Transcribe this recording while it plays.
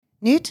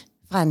Nyt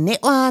fra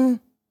Næveren.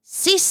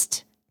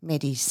 Sidst med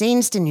de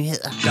seneste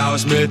nyheder.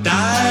 Dags med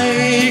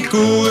dig,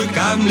 gode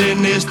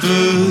gamle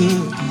Næstved.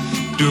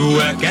 Du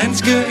er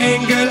ganske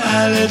enkel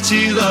alle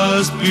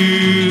tiders by.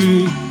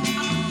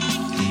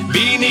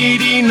 Vin i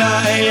din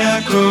ej er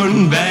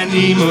kun vand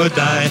imod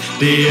dig.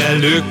 Det er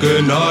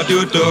lykke, når du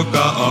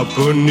dukker op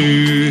på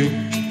ny.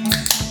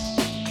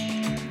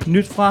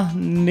 Nyt fra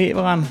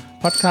Næveren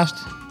podcast.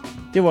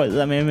 Det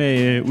var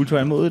med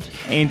ultramodet.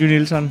 Andy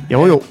Nielsen.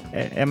 Jo.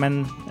 Er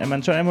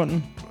man tør i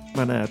munden?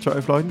 Man er tør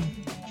i fløjten.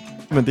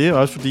 Men det er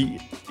også fordi,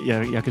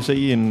 jeg kan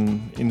se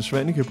en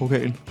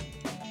Svanike-pokal.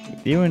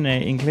 Det er jo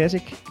en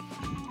classic.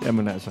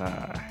 Jamen altså...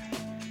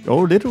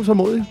 Jo, lidt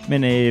utålmodig.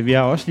 Men vi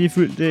har også lige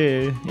fyldt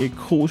et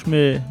krus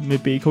med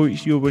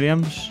BKI's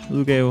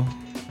jubilæumsudgave.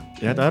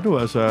 Ja, der er du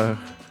altså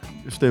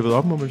steppet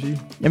op, må man sige.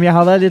 Jamen, jeg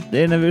har været lidt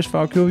nervøs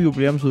for at købe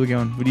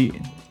jubilæumsudgaven, fordi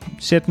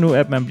sæt nu,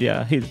 at man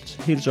bliver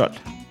helt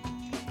solgt.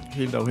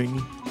 Helt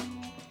afhængig.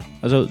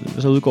 Og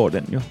så udgår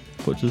den jo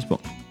på et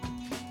tidspunkt.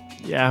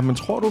 Ja, men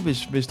tror du,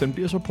 hvis den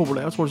bliver så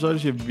populær, tror du så,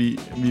 at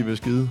vi vil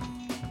skide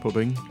på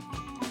penge?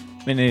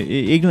 Men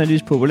ikke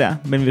nødvendigvis populær,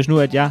 men hvis nu,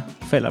 at jeg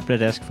falder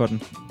pladask for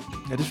den.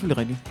 Ja, det er selvfølgelig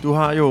rigtigt. Du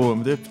har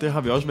jo, det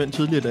har vi også vendt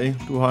tidligere i dag,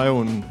 du har jo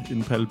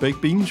en palle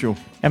baked beans jo.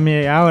 Jamen,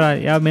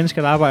 jeg er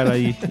mennesker, der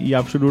arbejder i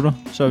absolutter,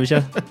 så hvis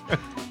jeg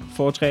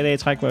får 3 dage i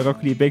træk, hvor jeg godt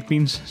kan lide baked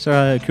beans,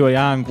 så kører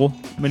jeg en gro.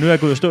 Men nu er jeg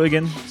gået at stå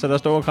igen, så der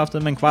står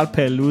kraftet med en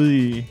kvartpalle ude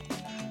i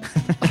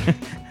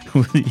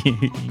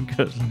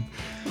indkørslen.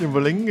 Ja, hvor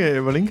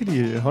længe kan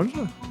de holde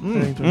sig?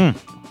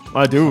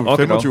 Nej, det er jo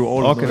 25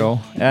 år. Okay dog.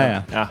 Ja,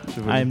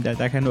 selvfølgelig. Ej,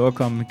 der kan nu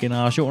komme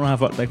generationer af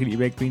folk, der kan lide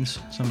baked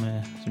beans,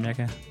 som jeg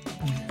kan.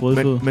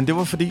 Men det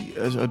var fordi,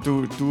 altså,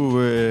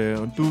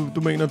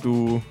 du mener,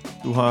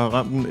 du har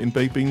ramt en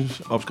baked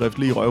beans opskrift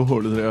lige i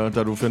røvhullet der,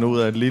 da du finder ud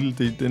af, at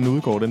den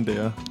udgår, den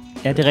der.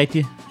 Ja, det er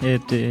rigtigt.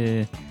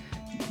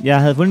 Jeg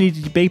havde fundet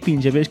de baked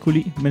beans, jeg bedst kunne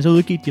lide, men så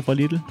udgik de fra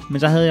Lidl. Men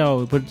så havde jeg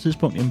jo på det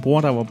tidspunkt en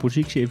bror, der var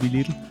butikschef i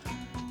Lidl.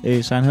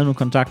 Så han havde nogle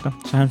kontakter,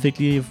 så han fik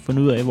lige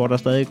fundet ud af, hvor der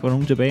stadig var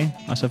nogen tilbage,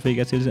 og så fik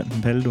jeg tilsendt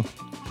en palle, du.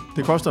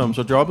 Det koster ham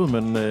så jobbet,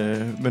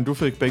 men du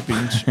fik baked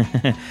beans.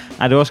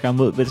 Nej, det var skam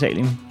mod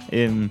betaling.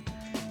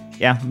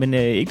 Ja, men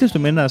ikke desto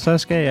mindre, så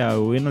skal jeg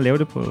jo ind og lave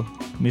det på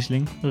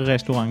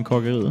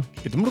Michelin-restaurant-kokkeriet.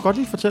 Ja, det må du godt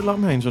lige fortælle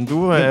om, Hansen.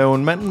 Du er jo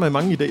en mand med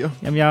mange idéer.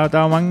 Jamen, der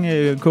er jo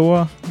mange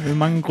koger,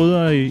 mange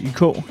gryder i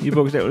kog, i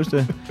bogstaveligste.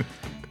 Der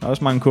er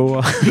også mange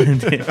koger.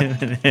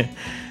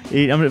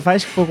 Jamen,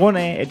 faktisk på grund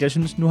af, at jeg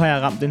synes, nu har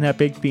jeg ramt den her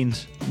baked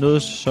beans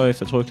noget så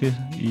eftertrykkeligt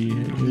i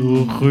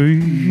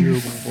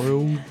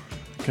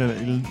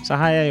røvkanalen. Så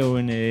har jeg jo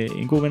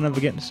en god ven og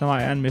bekendt, som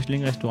ejer en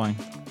Michelin-restaurant.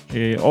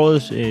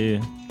 Årets...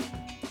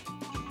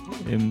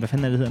 hvad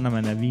fanden er det hedder, når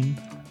man er vin?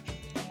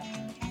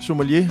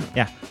 Sommelier?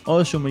 Ja,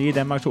 årets sommelier i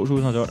Danmark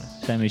 2012,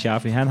 Sami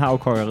Shafi. Han har jo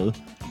kokkeriet.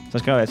 Så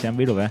skrev jeg til ham,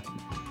 ved du hvad?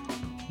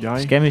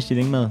 Skal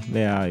Michelin-mad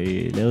være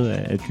lavet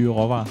af dyre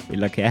råvarer?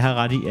 Eller kan jeg have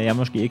ret i, at jeg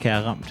måske ikke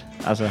har ramt?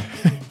 Altså,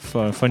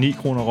 for 9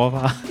 kroner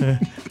råvarer.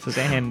 Så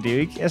sagde han, det er jo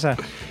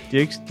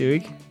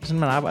ikke sådan,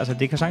 man arbejder. Altså,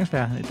 det kan sagtens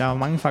være. Der er jo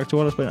mange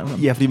faktorer, der spiller.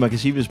 Ja, fordi man kan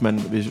sige, hvis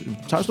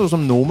tager sådan som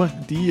Noma,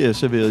 de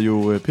serverede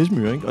jo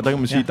pissemyr, ikke? Og der kan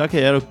man sige, der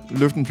kan jeg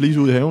løfte en flise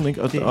ud i haven,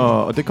 ikke?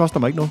 Og det koster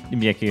mig ikke noget.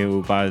 Jamen, jeg kan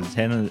jo bare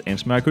tage en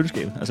smør i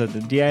køleskabet. Altså,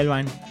 de er alle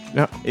vejen.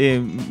 Ja.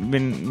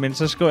 Men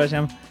så skriver jeg til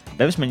ham,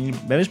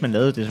 hvad hvis man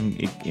lavede det som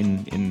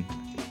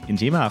en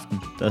temaaften,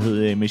 der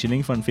hed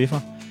Michelin for en fiffer.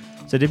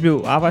 Så det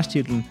blev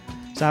arbejdstitlen.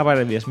 Så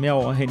arbejder vi os mere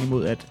over hen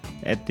imod,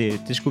 at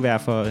det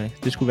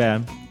skulle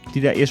være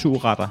de der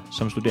SU-retter,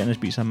 som studerende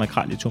spiser,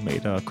 makrel i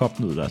tomater og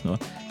kopnudler og sådan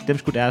noget. Dem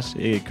skulle deres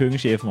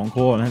køkkenchef, Morten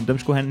Kroger, dem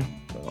skulle han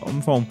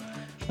omforme.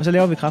 Og så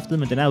laver vi kraftet,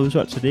 men den er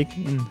udsolgt, så det er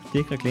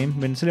ikke reklame.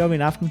 Men så laver vi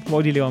en aften,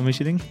 hvor de laver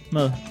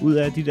Michelin-mad ud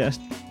af de der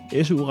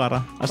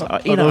SU-retter. Og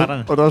en af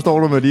retterne. Og der står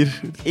du med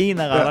dit. En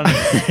af retterne.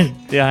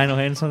 Det er Heino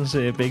Hansons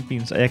baked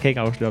beans, og jeg kan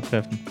ikke afsløre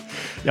opskriften.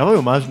 Jeg var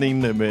jo meget sådan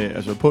en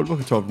med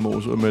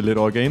pulverkartoffelmos og med lidt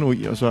oregano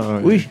i, og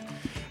så...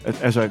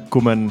 Altså,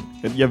 kunne man...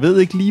 Jeg ved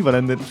ikke lige,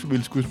 hvordan den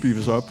skulle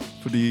spises op,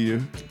 fordi...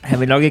 Han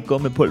vil nok ikke gå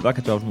med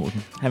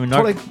pulverkartoffelmosen. Han vil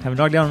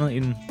nok lave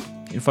en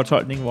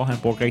fortolkning, hvor han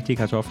brugte rigtige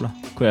kartofler.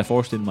 Kunne jeg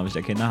forestille mig, hvis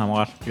jeg kender ham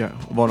ret. Ja,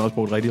 og hvor han også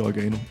brugte rigtig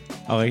oregano.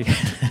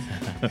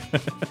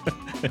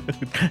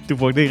 Du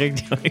brugte ikke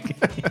rigtig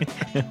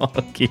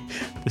okay.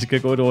 Det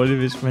skal gå dårligt,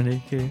 hvis man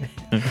ikke...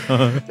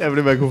 Ja,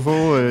 men man kunne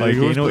få...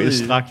 Oregano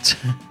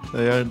ekstrakt.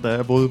 Da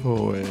jeg boede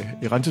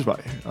i Rentesvej,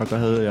 og der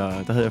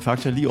havde jeg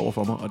Fakta lige over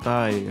for mig, og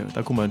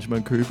der kunne man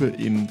simpelthen købe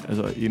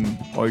en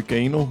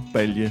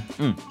oregano-balje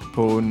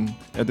på en...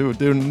 Ja,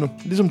 det er jo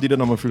ligesom de der,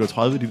 når man fylder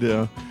 30, de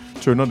der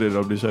tønder,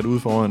 der bliver sat ud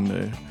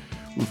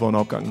foran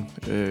opgangen.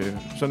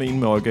 Sådan en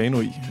med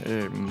oregano i.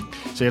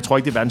 Så jeg tror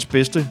ikke, det er verdens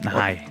bedste.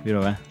 Nej, ved du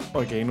hvad?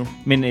 Oregano.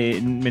 Men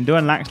det var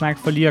en lang snak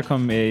for lige at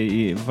komme...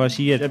 for at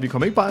sige, at... Ja, vi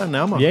kommer ikke bare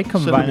nærmere. Vi er ikke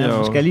kommet bare nærmere.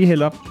 Vi skal lige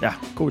hælde op. Ja,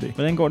 god idé.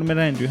 Hvordan går det med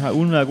dig, Andy? Har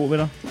ugen været god ved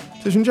dig?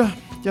 Det synes jeg.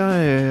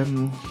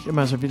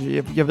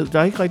 Jeg ved, der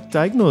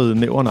er ikke noget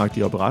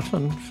nævernagtigt at berette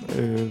sådan.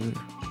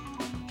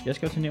 Jeg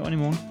skal jo til Nævren i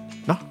morgen.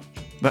 Nå.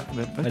 Hvad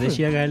er det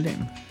cirka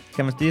halvdagen?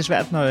 Det er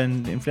svært, når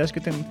en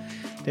flaske,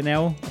 den er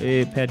jo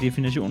per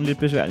definition lidt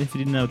besværlig,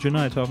 fordi den er jo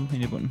tyndere i toppen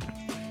end i bunden.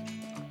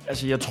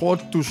 Altså, jeg tror,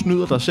 du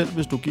snyder dig selv,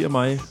 hvis du giver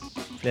mig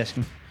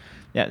flasken.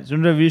 Ja, så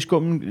nu der vi i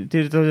skummen,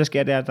 det der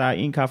sker, det er, at der er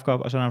en kaffekop,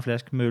 og så er der en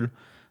flaske med øl.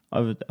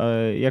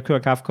 Og jeg kører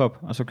kaffekop,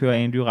 og så kører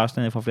Andy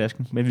resten af fra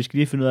flasken. Men vi skal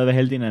lige finde ud af, hvad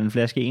halvdelen af en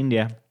flaske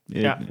egentlig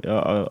er.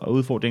 Og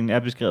udfordringen er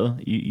beskrevet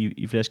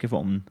i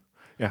flaskeformen.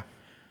 Ja.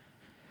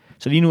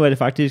 Så lige nu er det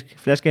faktisk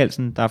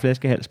flaskehalsen, der er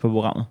flaskehals på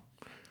programmet.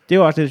 Det er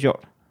jo også lidt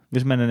sjovt,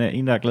 hvis man er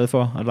en, der er glad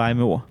for at lege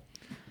med ord.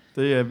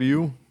 Det er vi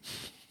jo,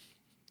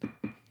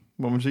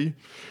 må man sige.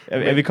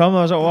 Er vi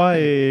kommet også over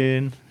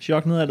en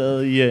chok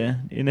nederlaget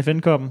i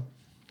NFN-koppen?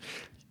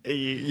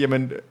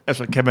 Jamen,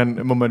 altså,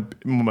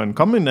 må man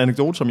komme med en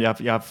anekdote, som jeg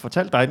har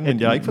fortalt dig, men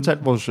jeg har ikke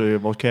fortalt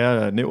vores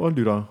kære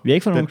næverlyttere. Vi har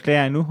ikke fået nogen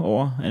klager endnu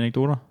over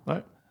anekdoter.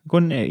 Nej.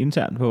 Kun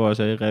internt på vores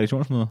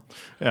redaktionsmøder.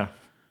 Ja,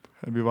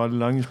 vi var lidt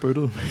lange i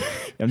spyttet.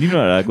 Jamen lige nu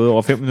er der gået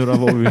over 5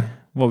 minutter,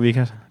 hvor vi ikke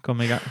har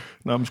kommet i gang.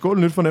 Nå, men skål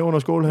nyt for nævren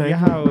og skål her. Jeg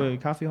har jo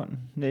kaffe i hånden.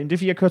 Det er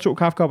fordi, jeg kører 2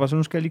 kaffekopper, så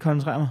nu skal jeg lige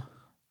koncentrere mig.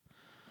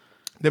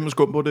 Det med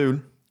skum på, det er øl.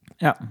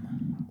 Ja,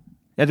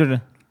 det er det.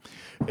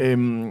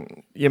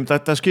 Jamen,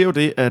 der sker jo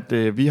det,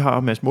 at vi har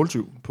Mads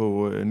Måltyv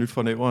på Nyt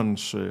for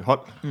Næverens hold.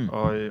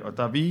 Og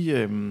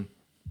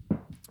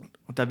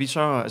der vi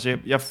så... Altså,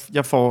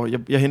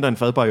 jeg henter en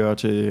fadbarriere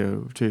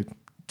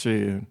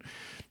til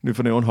Nyt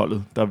for Næveren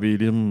holdet, der vi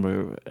ligesom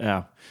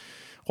er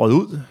røget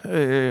ud.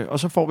 Og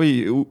så får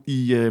vi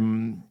i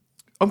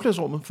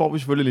omklædningsrummet, får vi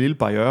selvfølgelig en lille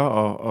barriere,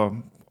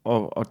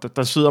 og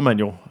der sidder man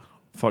jo...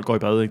 Folk går i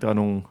bad, ikke? Der er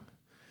nogle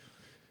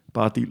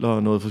bare dealer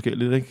og noget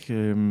forskelligt,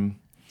 ikke?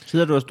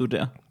 Sidder du og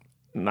studerer?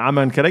 Nej,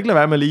 man kan da ikke lade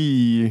være med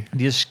lige...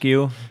 De er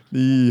skæve.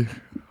 Lige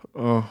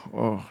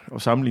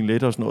og sammenligne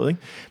lidt og sådan noget,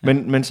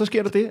 ikke? Men så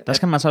sker der det... Der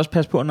skal man så også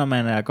passe på, når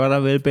man er godt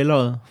og vel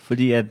bælrøget.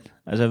 Fordi at,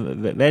 altså,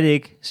 hvad det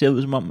ikke ser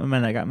ud som om, at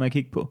man er i gang med at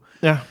kigge på.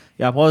 Ja.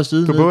 Jeg har prøvet at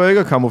sidde... Du behøver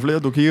ikke at kamuflere,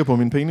 du kigger på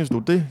min penis, du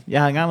det.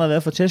 Jeg har engang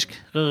været for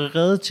tæsk.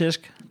 Reddet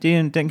tæsk.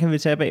 Den kan vi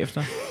tage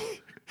bagefter.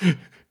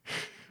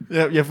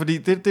 Ja, fordi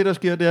det der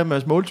sker, det er, at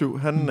Mads Måltyv,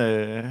 han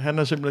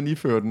har simpelthen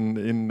iført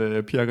en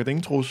Pierre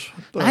Gardin-trus.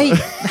 Nej.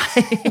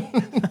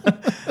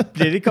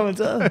 Bliver det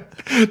kommenteret?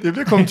 Det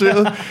bliver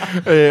kommenteret.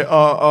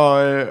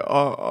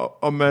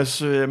 Og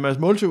Mads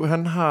Måltyv,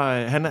 han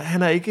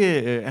har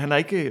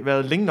ikke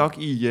været længe nok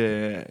i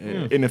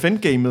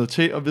NFN-gamet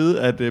til at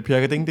vide, at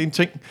Pierre Gardin, det er en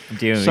ting.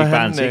 Det er jo så ikke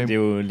bare en ting, det er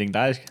jo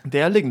legendarisk.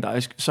 Det er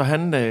legendarisk. Så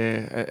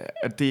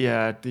det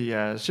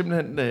er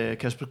simpelthen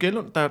Kasper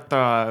Gellund,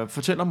 der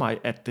fortæller mig,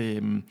 at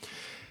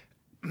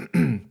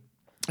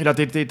eller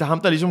det er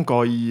ham, der ligesom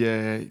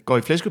går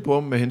i flæsket på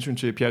ham med hensyn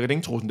til Pierre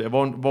Gardin-trusen der,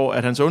 hvor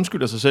at han så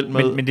undskylder sig selv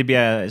med... Men det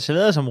bliver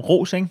serveret som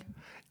ros, ikke?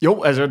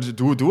 Jo, altså,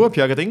 du er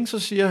Pierre Gardin, så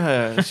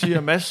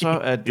siger Mads så,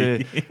 at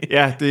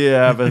ja, det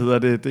er,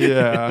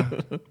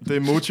 det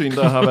er Mutin,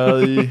 der har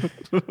været i...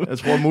 Jeg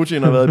tror,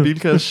 Mutin har været i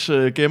Bilkas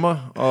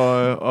gemmer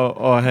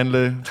og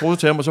handle truse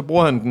til ham, og så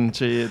bruger han den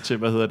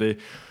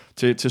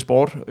til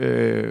sport.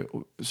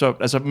 Så,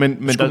 altså,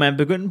 men skulle man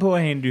begynde på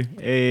at hente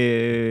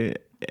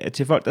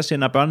til folk, der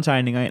sender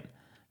børnetegninger ind,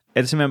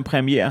 er det simpelthen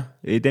premiere,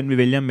 den vi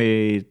vælger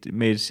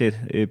med et sæt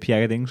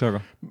Pierre Gardin-sokker?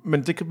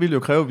 Men det vil jo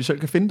kræve, at vi selv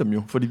kan finde dem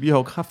jo, fordi vi har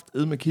jo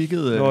kraftedme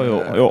kigget...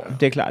 Jo,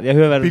 det er klart. Jeg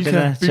hører, hvad den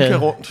er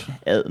taget rundt.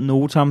 Ad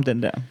notam,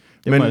 den der.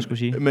 Det må jeg skulle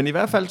sige. Men i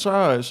hvert fald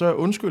så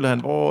undskylder han,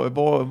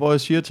 hvor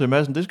jeg siger til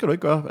Madsen, det skal du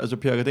ikke gøre. Altså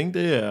Pierre Gardin,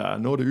 det er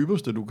noget af det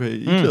ypperste, du kan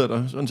iklæde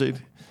dig, sådan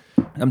set.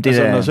 Jamen,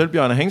 det når selv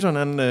Bjørn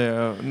Hængsson,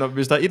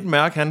 hvis der er et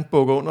mærke, han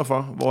bukker under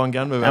for, hvor han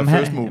gerne vil være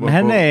first mover på.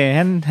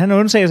 Han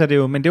undsager sig det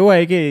jo, men det var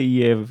ikke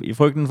i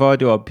frygten for, at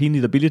det var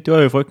pinligt og billigt. Det var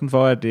jo i frygten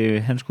for,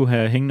 at han skulle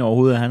have hængende over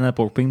hovedet, at han havde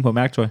brugt penge på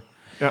mærktøj.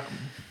 Ja.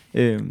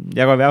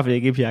 Jeg går i hvert fald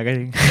ikke i Pierre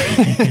Gardin.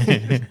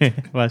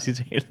 Bare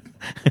citat.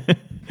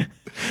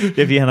 Det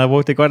er fordi, han har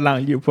brugt et godt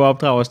langt liv på at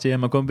opdrage os til, at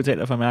man kun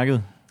betaler for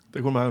mærket. Det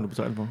er kun mærket, du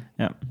betaler for.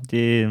 Ja,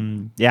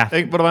 ja.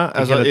 Ikke,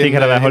 altså, det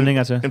kan der være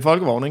holdninger til. En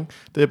folkevogn, ikke?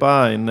 Det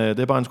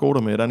er bare en Skoda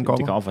med et andet kopper.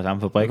 Det kommer fra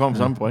samme fabrik. Det kommer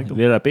fra samme fabrik.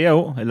 Det er der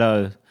BAO,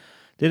 eller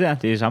det der,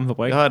 det er samme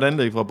fabrik. Jeg har et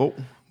anlæg fra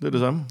Bo. Det er det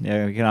samme.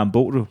 Jeg kender en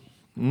Bo, du.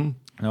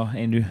 Nå,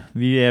 Andy.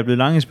 Vi er blevet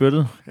lange i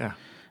spyttet. Ja.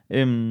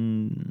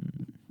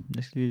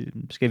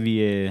 Skal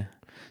vi...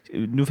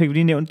 Nu fik vi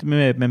lige nævnt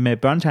med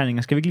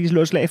børnetegninger. Skal vi ikke lige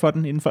slå et slag for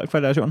den inden folk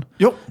federation?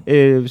 Jo.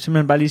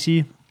 Simpelthen bare lige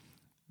sige,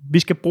 vi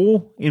skal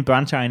bruge en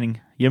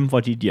børnetegning hjemme fra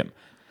dit hjem.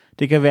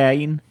 Det kan være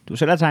en, du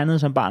selv har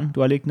tegnet som barn,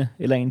 du har liggende,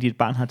 eller en, dit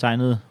barn har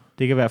tegnet.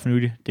 Det kan være for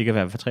nylig, det kan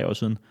være for 3 år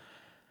siden.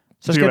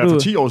 Så det skal være for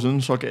 10 år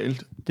siden, så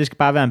galt. Det skal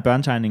bare være en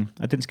børnetegning,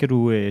 og den skal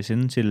du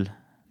sende til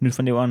Nyt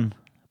for Nævren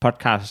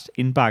podcast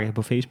indbakke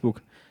på Facebook,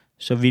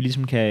 så vi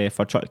ligesom kan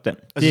fortolke den.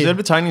 Altså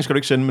selve tegningen skal du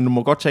ikke sende, men du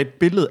må godt tage et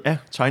billede af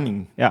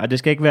tegningen. Ja, og det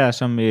skal ikke være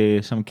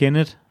som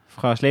Kenneth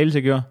fra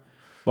Slagelse gjorde,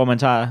 hvor man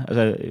tager...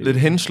 Altså, lidt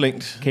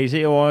henslængt. Kan I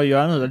se over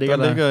hjørnet? Der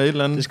ligger et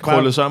eller andet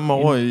krøllet sammen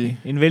over i...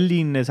 En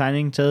vellignende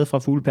tegning taget fra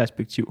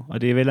fugleperspektiv,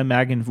 og det er vel at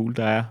mærke en fugl,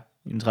 der er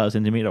 30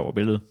 cm over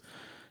billedet,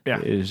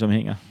 som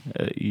hænger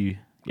i...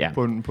 Ja.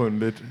 På en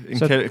lidt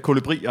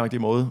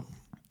kolibri-agtig måde.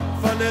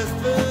 For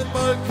Næstved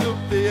Boldklub,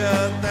 det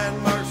er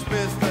Danmarks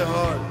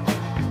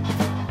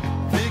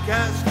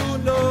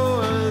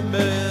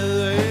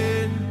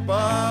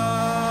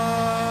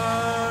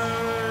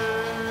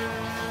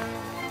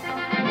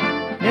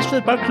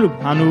Næstved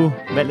Boldklub har nu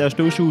valgt at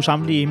støvsuge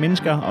samtlige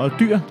mennesker og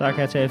dyr, der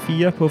kan tage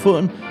 4 på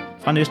foden.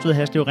 Fra Næstved,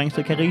 Haslev,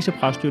 Ringsted, Karise,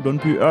 Præstø,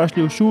 Lundby,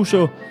 Ørslev,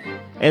 Suså.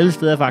 Alle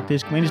steder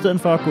faktisk. Men i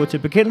stedet for at gå til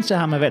bekendelse,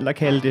 har man valgt at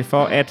kalde det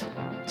for at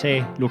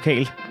tage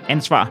lokalt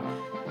ansvar.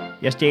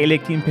 Jeg stjæler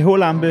ikke din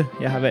pH-lampe.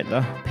 Jeg har valgt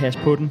at passe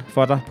på den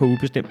for dig på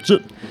ubestemt tid.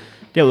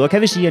 Derudover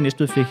kan vi sige, at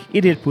Næstved fik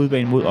 1-1 på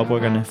udebane mod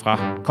oprykkerne fra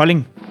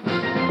Kolding.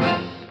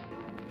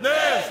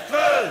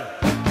 Næstved!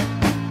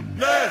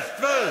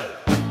 Næstved!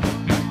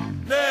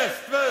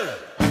 Næstved!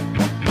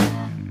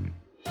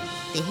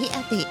 Det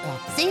her, det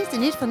er seneste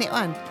nyt fra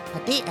Næveren, og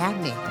det er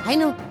med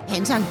Heino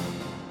Hansson.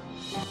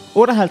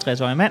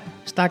 58-årig mand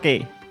stak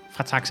af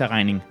fra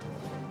taxaregning.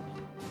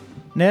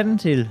 Natten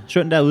til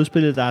søndag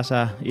udspillede der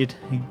sig et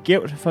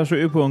gævt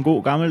forsøg på en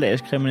god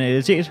gammeldags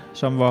kriminalitet,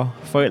 som hvor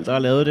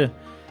forældre lavede det.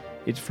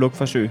 Et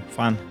flugtforsøg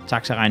fra en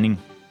taxaregning.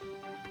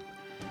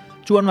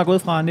 Turen var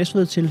gået fra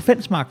Næstved til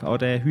Fensmark, og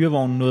da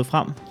hyrevognen nåede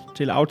frem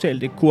til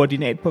aftalt et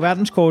koordinat på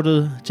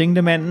verdenskortet,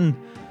 tænkte manden: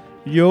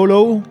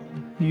 YOLO,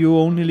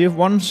 you only live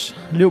once.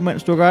 Lev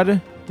mens du gør det,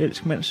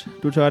 elsk mens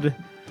du tør det.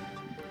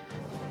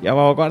 Jeg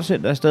var jo godt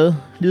sendt afsted.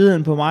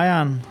 Lidigheden på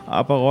Mejeren og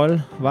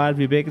Aperol var, at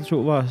vi begge to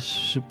var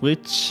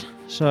sprit,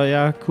 så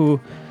jeg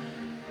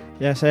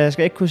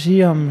skal ikke kunne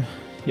sige, om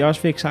jeg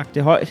også fik sagt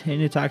det højt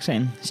inde i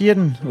taxaen, siger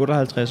den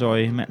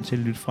 58-årige mand til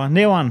lyt fra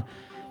Næveren,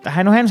 da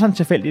Heino Hansson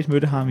tilfældigt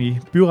mødte ham i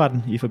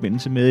byretten i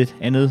forbindelse med et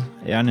andet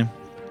ærne.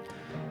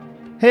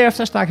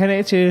 Herefter stak han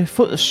af til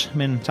fods,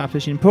 men tabte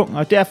sin pung,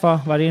 og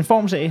derfor var det en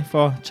formsag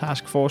for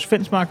Task Force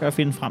Fensmark at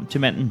finde frem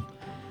til manden.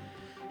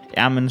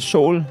 Jamen,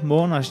 sol,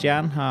 måne og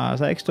stjerne har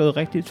altså ikke stået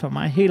rigtigt for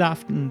mig hele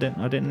aftenen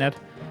den nat.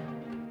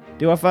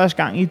 Det var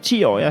første gang i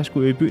 10 år, jeg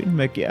skulle i byen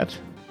med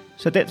Gert,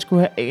 så den skulle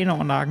have en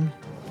over nakken.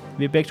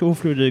 Vi er begge to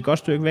flyttet et godt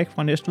stykke væk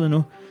fra Næstved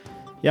nu.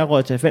 Jeg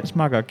råd til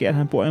Fensmark, og Gert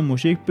han bor i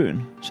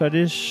musikbyen, så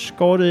det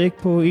skortede ikke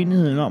på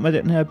enigheden om, at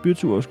den her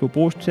bytur skulle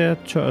bruges til at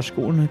tørre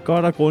skoene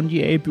godt og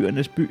grundigt af i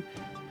byernes by.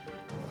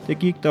 Det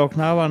gik dog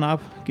knapperen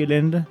op,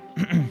 gelente.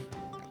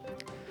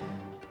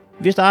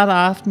 Vi starter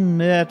aftenen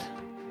med at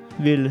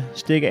ville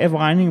stikke af på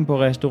regningen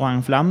på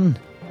restaurant Flammen.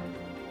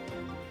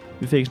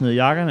 Vi fik snedet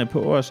jakkerne på,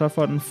 og så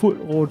får den fuld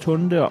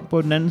rotunde om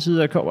på den anden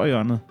side af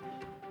kobberhjørnet.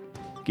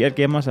 Gert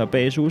gemmer sig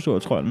bag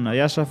Suså-trolden, og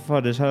jeg så får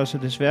det så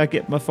desværre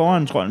gemt mig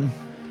foran trolden,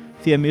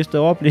 fordi jeg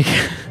mistede overblik.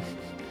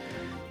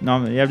 Nå,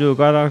 men jeg blev jo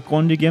godt og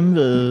grundigt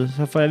gennemvedet,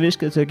 så får jeg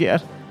visket til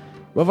Gert: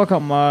 hvorfor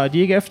kommer de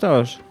ikke efter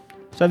os?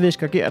 Så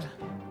visker Gert: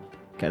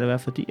 kan det være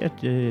fordi, at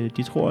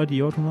de tror, at de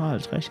er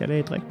 850, jeg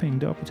lagde drikpenge,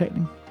 det var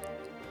betaling.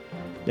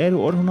 Lagde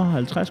du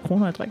 850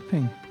 kroner i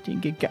drikpenge? Det er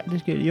en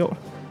gigantisk idiot.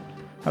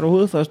 Har du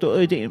overhovedet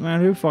forstået ideen med at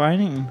løbe for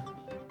regningen?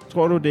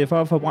 Tror du, det er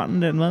for at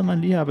forbrænde den mad,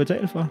 man lige har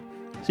betalt for?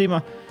 Sig mig,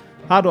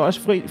 har du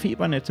også fri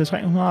fibernet til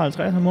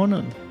 350 om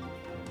måneden?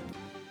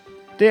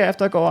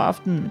 Derefter går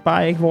aftenen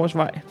bare ikke vores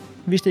vej.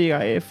 Vi stikker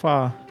af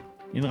fra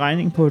en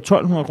regning på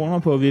 1200 kroner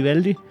på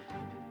Vivaldi.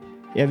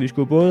 Ja, vi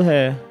skulle både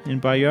have en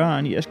barriere og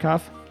en irs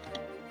kaffe.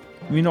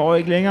 Vi når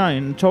ikke længere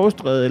en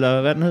Torvstræde,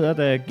 eller hvad den hedder,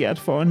 da Gert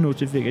får en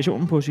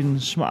notifikation på sin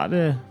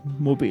smarte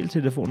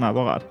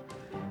mobiltelefonapparat.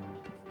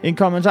 En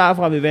kommentar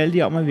fra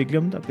Vivaldi om, at vi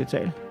glemte at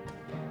betale.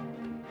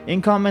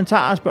 En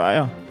kommentar, spørger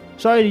jeg.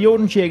 Så er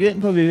idioten tjekket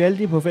ind på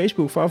Vivaldi på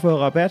Facebook for at få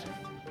rabat.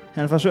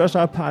 Han forsøger så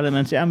at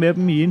parlamentere med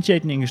dem i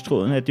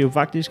indtjekningstråden, at det jo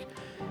faktisk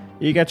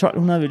ikke er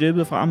 1200 vi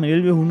løbet fra, men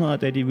 1100,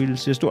 da de ville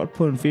se stort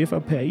på en FIFA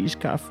per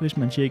iskaffe, hvis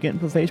man tjekker ind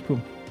på Facebook.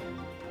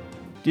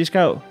 De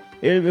skrev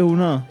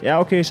 1100. Ja,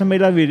 okay, så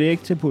melder vi det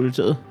ikke til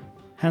politiet.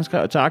 Han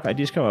skrev tak, og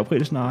de skrev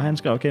aprilsnar, og han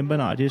skrev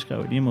kæmpenar, og de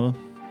skrev lige måde.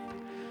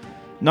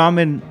 Nå,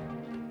 men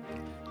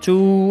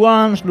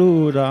turen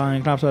slutter.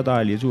 En knap så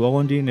dejlig tur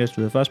rundt i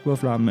Næstved. Først på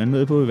Flammen,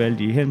 ned på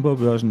Vivaldi, hen på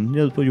Børsen,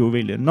 ned på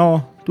Juvelien.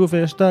 Når du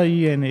fester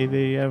i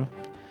NEV.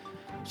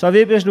 Så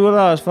vi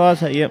beslutter os for at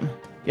tage hjem.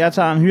 Jeg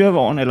tager en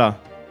hyrevogn, eller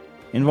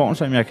en vogn,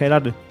 som jeg kalder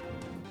det.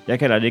 Jeg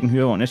kalder det ikke en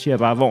hyrevogn, jeg siger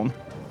bare vogn.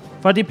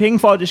 For de penge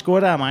får de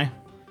skurter af mig.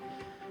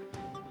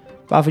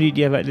 Bare fordi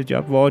de har valgt et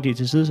job, hvor de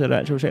til side sætter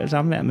alt socialt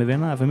samvær med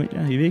venner og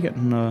familie i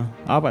weekenden og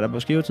arbejder på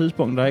skæve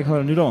tidspunkter og ikke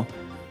holder nytår,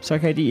 så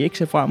kan de ikke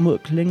se frem mod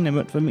klingende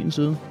mønt fra min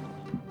side.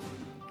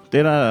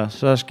 Det der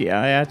så sker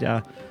er, at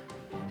jeg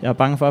er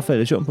bange for at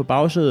falde i søvn på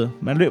bagsædet.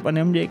 Man løber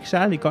nemlig ikke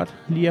særlig godt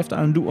lige efter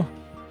en lur.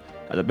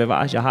 Altså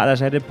bevares, jeg har da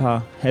sat et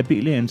par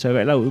habile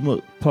intervaller ud mod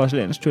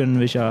Porcelænstønden,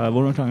 hvis jeg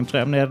vågner kl.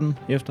 3 om natten,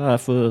 efter at have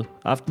fået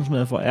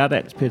aftensmad fra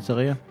Erdals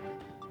Pizzeria.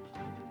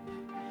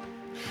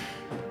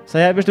 Så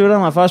jeg beslutter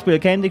mig for at spille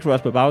Candy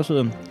Crush på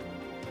bagsiden.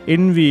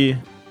 Inden vi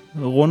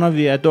runder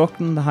via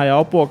dugten, har jeg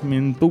opbrugt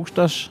mine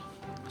boosters.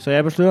 Så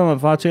jeg beslutter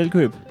mig for at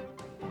tilkøbe.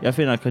 Jeg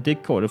finder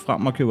kreditkortet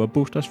frem og køber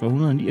boosters for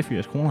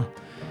 189 kroner.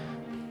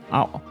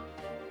 Au.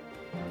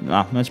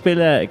 Nå, men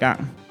spillet er i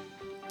gang.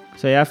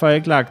 Så jeg får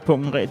ikke lagt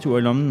punkten retur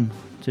i lommen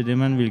til det,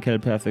 man vil kalde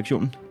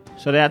perfektion.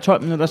 Så det er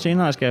 12 minutter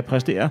senere, jeg skal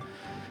præstere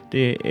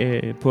det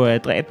på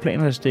adræt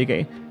plan at stikke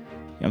af.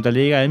 Jamen, der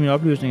ligger alle mine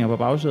oplysninger på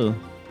bagsædet.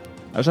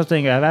 Og så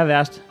tænker jeg, hvad er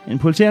værst? En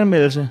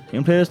politianmeldelse,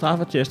 en plettet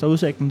straffetest og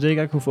udsigten til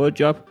ikke at kunne få et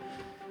job.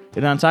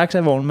 Eller en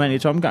taxavognmand i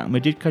tomgang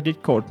med dit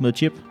kreditkort med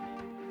chip.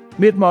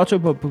 Mit motto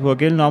på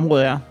gældende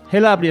område er,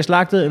 hellere bliver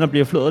slagtet, end at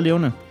blive flået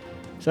levende.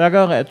 Så jeg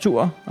gør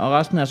retur, og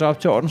resten er så op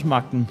til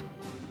ordensmagten.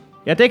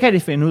 Ja, det kan de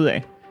finde ud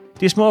af.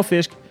 De små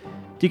fisk.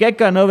 De kan ikke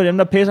gøre noget ved dem,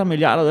 der pisser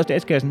milliarder ud af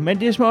statskassen,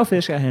 men de små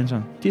fisk er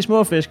Hanson. De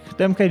små fisk,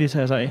 dem kan de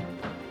tage sig af.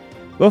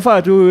 Hvorfor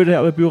er du ude her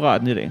ved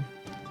byretten i dag?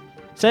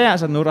 Så er jeg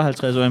altså den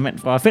 58-årige mand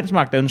fra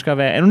Fensmark, der ønsker at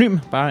være anonym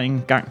bare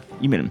en gang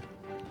imellem.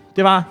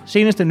 Det var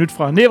seneste nyt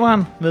fra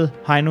Næveren med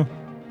Heino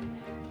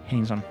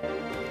Hanson.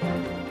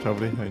 Tak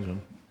for det,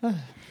 Hanson.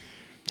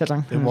 Tak.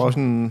 Det var også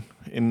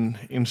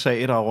en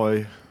sag, der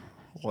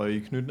røg i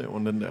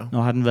knytnæveren, den der.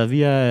 Nå, har den været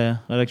via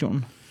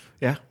redaktionen?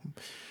 Ja.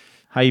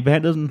 Har I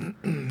behandlet den?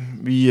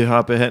 Vi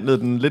har behandlet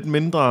den lidt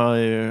mindre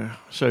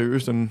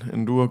seriøst,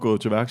 end du har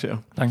gået til værks her.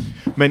 Tak.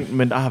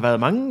 Men der har været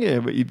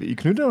mange, i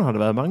knytnævnen har der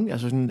været mange,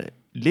 altså sådan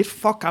lidt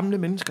for gamle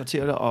mennesker til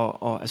at,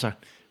 og altså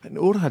en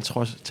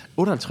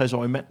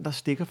 58-årig mand, der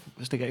stikker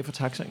af for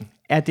taxaen.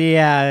 Ja, det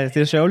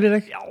er sørgeligt,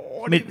 ikke? Jo,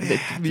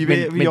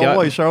 vi er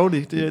over i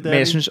sørgeligt. Men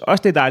jeg synes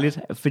også, det er dejligt,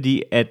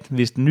 fordi at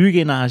hvis den nye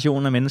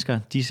generation af mennesker,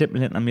 de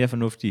simpelthen er mere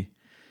fornuftige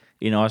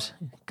end os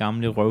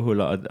gamle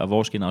røvhuller og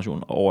vores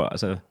generation over,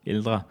 altså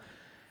ældre,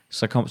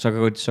 så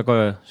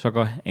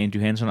går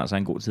Andy Hanson altså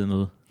en god tid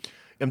med.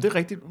 Jamen, det er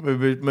rigtigt.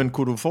 Men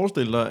kunne du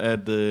forestille dig,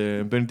 at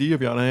Benedikt og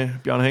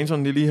Bjarne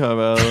Hansen lige har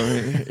været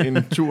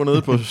en tur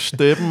nede på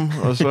steppen,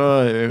 og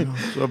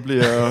så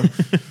bliver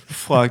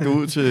fragt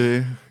ud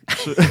til...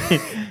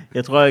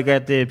 Jeg tror ikke,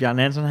 at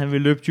Bjarne Hansen han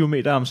ville løbe 20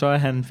 meter, om så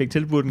han fik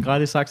tilbudt en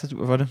gratis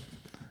saxatur for det.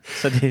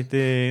 Så det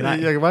nej.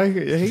 Jeg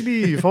kan ikke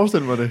lige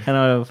forestille mig det. Han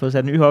har jo fået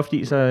sat en ny hofte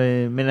i,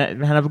 men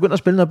han har begyndt at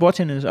spille noget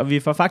bordtennis, og vi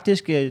får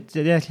faktisk, det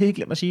har jeg helt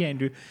glemt at sige,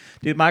 Andy,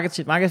 det er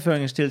et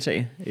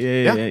markedsføringstiltag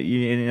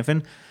i NFN.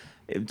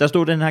 Der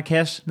stod den her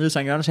kasse nede i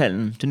Sankt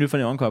Jørgenshallen til Nyt for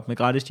Nævren Cup med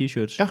gratis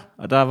t-shirts. Ja.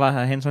 Og der var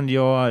Hanson lige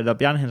over, eller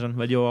Bjarne Hanson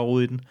var lige over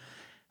ude i den.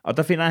 Og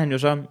der finder han jo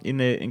så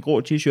en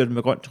grå t-shirt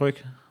med grønt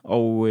tryk,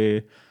 og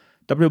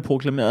der blev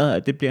proklameret,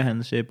 at det bliver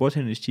hans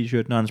bordtennis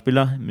t-shirt, når han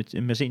spiller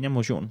med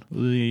seniormotion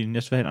ude i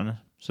næstforhandlerne.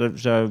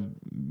 Så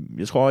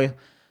jeg tror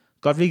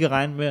godt, vi kan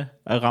regne med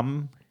at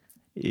ramme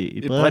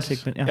et bredere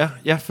segment.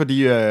 Ja,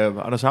 fordi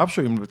Anders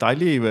Harpsøe,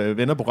 dejlige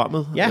ven af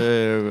programmet. Ja,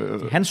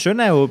 hans søn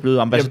er jo blevet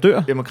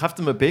ambassadør. Jamen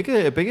kræftet med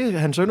begge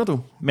hans sønner, du.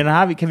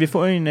 Men kan vi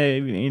få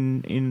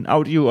en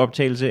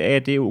audiooptagelse af,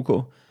 at det er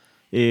OK?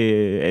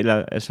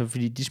 Eller, altså,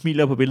 fordi de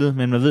smiler på billedet,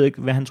 men man ved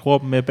ikke, hvad han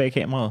tror med bag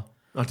kameraet.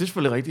 Nå, det er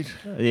selvfølgelig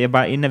rigtigt. Det er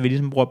bare inden, at vi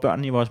ligesom bruger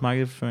børn i vores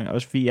markedsføring.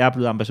 Også fordi jeg er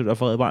blevet ambassadør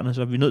for Red Barnet,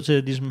 så vi er nødt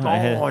til ligesom at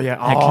have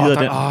klidret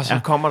den. Så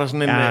kommer der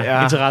sådan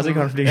en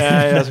interessekonflikt.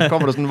 Ja, så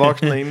kommer der sådan en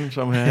voksen en,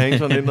 som hænger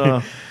sådan ind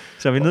og...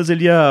 Så vi er nødt til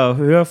lige at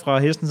høre fra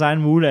hestens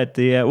egen mule, at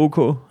det er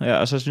OK. Ja,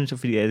 og så synes jeg,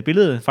 fordi at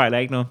billedet fejler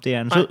ikke noget. Det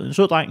er en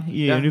sød dreng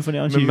i Ny for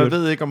Nævren. Men man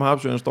ved ikke, om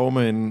Harpsøen står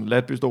med en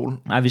latpistol.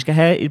 Nej, vi skal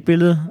have et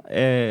billede,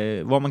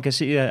 hvor man kan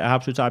se, at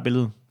Harpsøen tager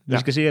billedet. Vi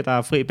skal se, at der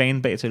er fri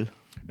bane bagtil.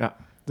 Ja, det er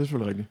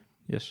selvfølgelig rigtigt.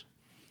 Yes.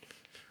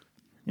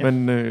 Ja.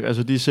 Men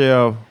altså, de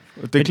ser...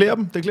 Det klæder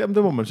dem,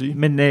 det må man sige.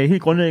 Men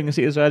helt grundlæggende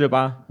set, så er det jo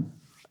bare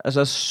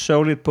altså,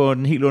 sørgeligt på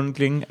den helt onde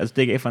klinge, altså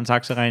stikke af for en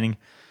taxaregning.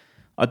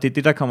 Og det er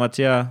det, der kommer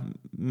til at...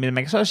 Men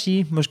man kan så også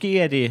sige, måske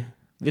er det,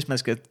 hvis man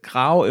skal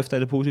grave efter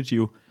det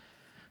positive,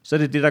 så er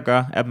det det, der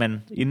gør, at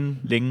man inden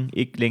længe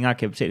ikke længere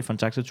kan betale for en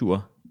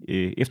taxatur,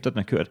 efter den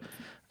er kørt.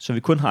 Så vi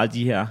kun har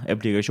de her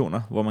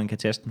applikationer, hvor man kan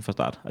teste den fra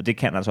start. Og det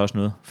kan altså også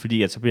noget,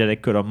 fordi at så bliver det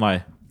ikke kørt om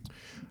mig.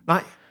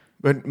 Nej,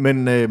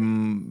 men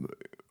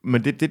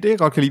det jeg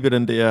godt kan lide ved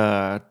den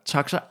der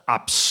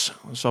taxa-apps,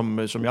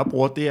 som jeg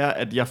bruger, det er,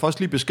 at jeg først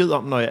lige besked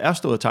om, når jeg er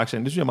stået i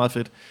taxaen. Det synes jeg er meget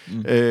fedt.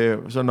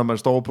 Så når man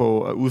står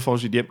på ude for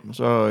sit hjem,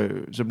 så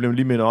bliver man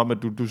lige mindet om, at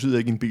du sidder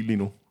ikke i en bil lige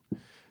nu.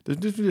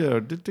 Det synes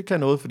jeg, det kan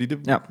noget, fordi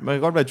man kan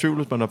godt være i tvivl,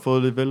 hvis man har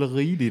fået lidt vel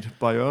rigeligt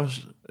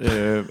barriers.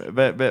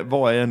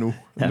 Hvor er jeg nu?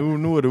 Ja.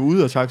 Nu er det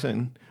ude af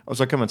taxaen, og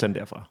så kan man tage den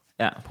derfra.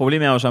 Ja,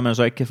 problemet er jo så, at man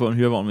så ikke kan få en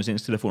hyrevogn, hvis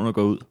ens telefoner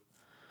går ud.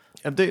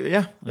 Jamen det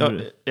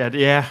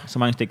er... Så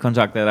mange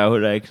stikkontakter er der jo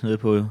heller ikke nede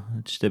på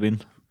step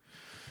in.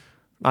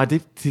 Nej,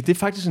 det er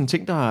faktisk en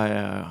ting, der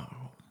er...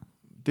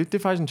 Det er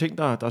faktisk en ting,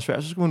 der er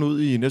svært. Så skal man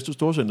ud i næste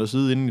storcenter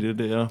sidde inde i det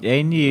der... Ja,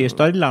 inde i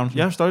Støjte-loungen.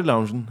 Ja,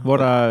 Støjte-loungen. Hvor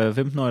der er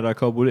 15-årige, der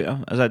kopulerer.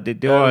 Altså,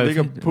 det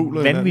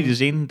var vanvittig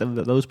scene,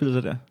 der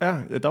udspillede sig der.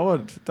 Ja,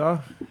 der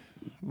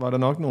var der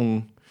nok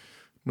nogle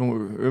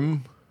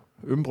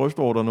ømme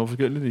brystvorter og noget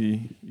forskelligt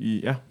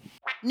i ja.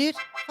 Nyt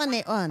fra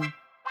Nævren.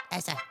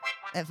 Altså,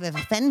 hvad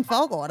fanden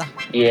foregår der?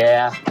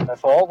 Ja, hvad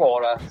foregår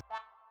der?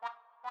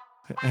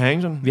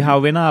 Hansen. Vi har jo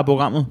venner af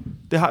programmet.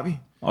 Det har vi.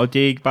 Og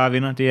det er ikke bare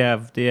venner, det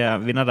er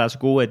venner, der er så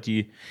gode, at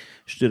de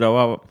støtter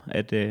op,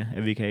 at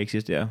vi kan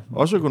eksistere.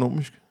 Også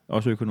økonomisk.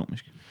 Også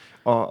økonomisk.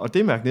 Og det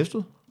er Mærk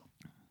Næstved.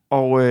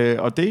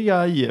 Og det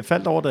jeg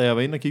faldt over, da jeg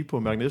var inde og kigge på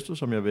Mærk Næstved,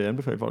 som jeg vil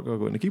anbefale folk at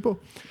gå ind og kigge på,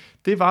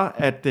 det var,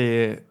 at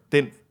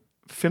den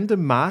 5.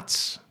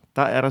 marts,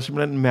 der er der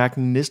simpelthen Mærk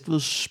Næstved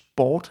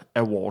Sport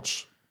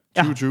Awards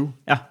 2020.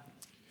 Ja.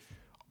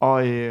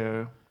 Og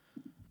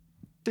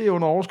det er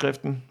under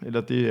overskriften,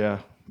 eller det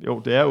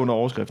er under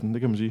overskriften,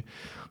 det kan man sige.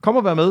 Kom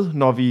og vær med,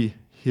 når vi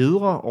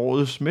hedrer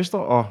årets mester,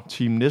 og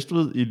Team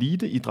Næstved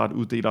Elite Idræt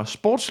uddeler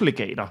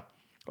sportslegater.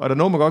 Og er der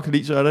noget, man godt kan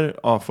lide, så er det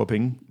at få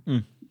penge.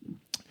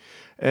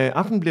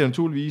 Aftenen bliver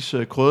naturligvis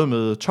krydret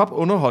med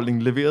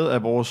topunderholdning, leveret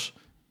af vores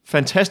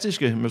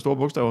fantastiske, med store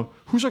bogstaver,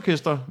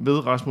 husorkester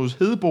ved Rasmus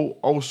Hedebo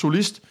og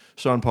solist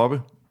Søren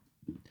Poppe.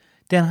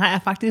 Den har jeg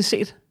faktisk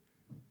set.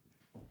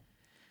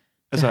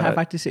 Altså, har jeg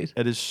faktisk set.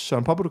 Er det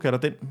Søren Poppe, du kalder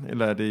den?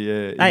 Eller er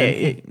det...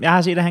 Nej, jeg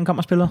har set, at han kommer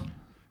og spiller.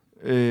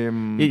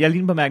 Jeg er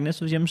lige på Mærke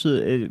Næstveds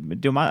hjemmeside. Det er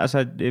jo meget,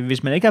 altså,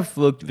 hvis man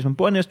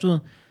bor i Næstved,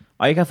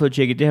 og ikke har fået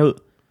tjekket det her ud,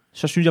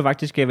 så synes jeg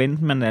faktisk, at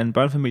enten man er en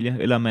børnefamilie,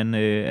 eller man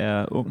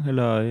er ung,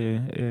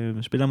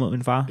 eller spiller mod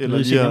min far.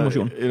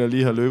 Eller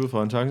lige har løbet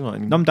fra en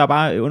taxiregning. Nå, men der er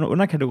bare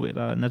underkategorier.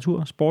 Der er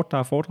natur, sport, der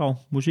er foredrag,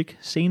 musik,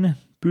 scene,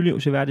 byliv,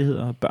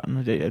 seværdigheder og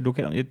børn.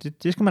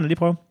 Det skal man lige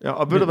prøve. Ja,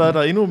 og ved du hvad, der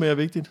er endnu mere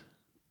vigtigt?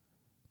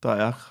 Der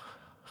er...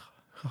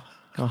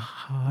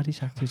 Har de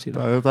sagt det til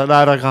dig? Der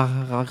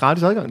er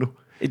gratis adgang nu.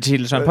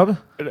 Til Søren Poppe?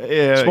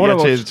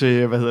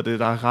 Til hvad hedder det,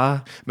 der er rare.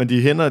 Men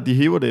de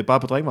hiver det bare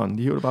på drikvaren.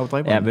 Ja,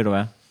 ved du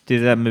hvad?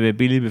 Det der med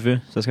billig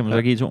buffet, så skal man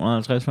så give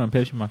 250 for en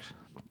Pepsi Max.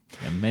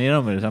 Jamen, man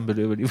ender med det samme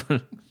beløb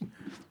alligevel.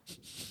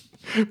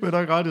 Men der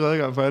er gratis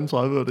adgang for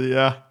 32, og det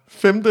er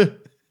 5.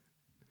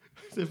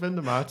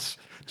 marts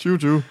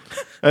 2020.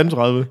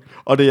 32.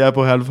 Og det er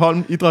på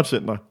Herlufsholm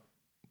Idrætscenter.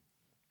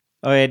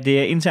 Og ja, det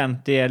er internt.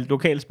 Det er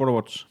lokal sport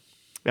awards.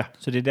 Ja.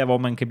 Så det er der, hvor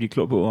man kan blive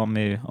klog på,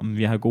 om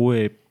vi har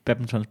gode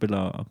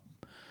badmintonspillere og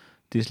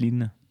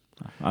deslignende.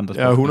 Andre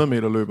ja, 100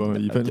 meter løber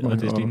i fællesmål.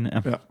 Og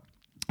deslignende, ja.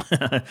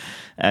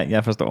 Ja,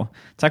 jeg forstår.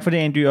 Tak for det,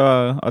 Andy,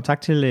 og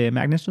tak til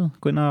Mærk Næstved.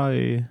 Gå ind og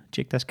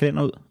tjek deres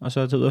kalender ud, og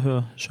så tage ud og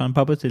høre Søren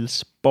Poppe til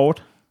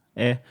sport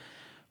af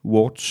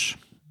Wards.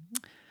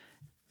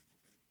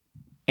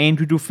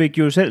 Andy, du fik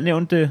jo selv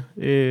nævnt det.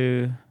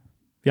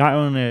 Vi har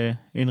jo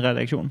en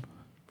redaktion,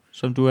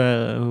 som du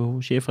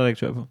er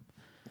chefredaktør på.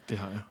 Det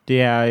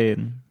har jeg.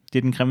 Det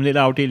er den kriminelle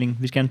afdeling.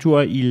 Vi skal have en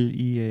tur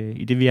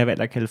i det, vi har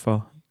valgt at kalde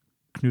for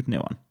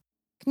Knytnæveren.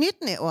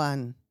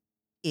 Knytnæveren.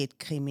 Et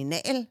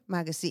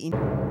kriminalmagasin.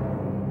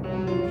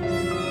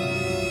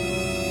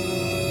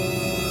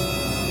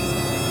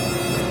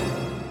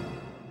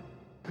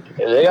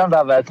 Jeg ved ikke, om der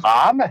har været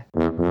drama.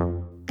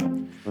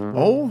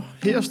 Og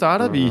her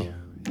starter vi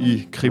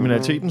i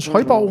kriminalitetens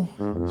højborg,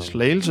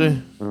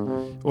 Slagelse,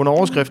 under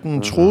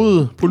overskriften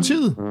troede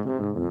politiet.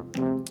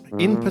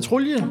 En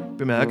patrulje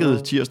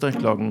bemærkede tirsdag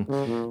kl. 01.10,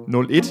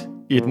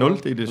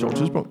 det er det sjovt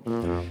tidspunkt. 01.10?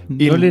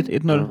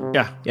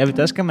 Ja,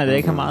 der skal man da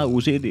ikke have meget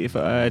UCD,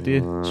 før det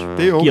er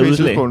okay giver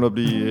udslag. Tidspunkt at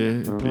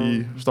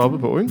blive stoppet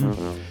på, ikke?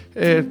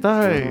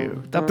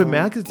 Der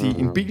bemærkede de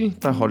en bil,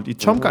 der holdt i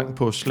tomgang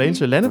på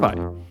Slagelse Landevej.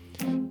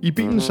 I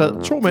bilen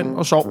sad 2 mænd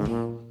og sov,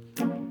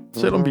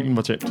 selvom bilen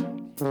var tændt.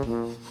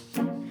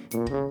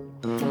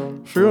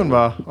 Føreren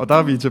var, og der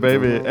er vi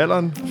tilbage ved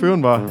alderen,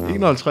 føreren var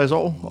 51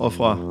 år og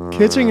fra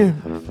Kettinge,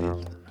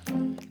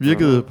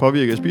 virkede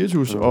påvirket af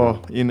spiritus, og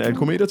en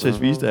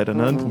alkometertest viste, at han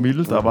havde en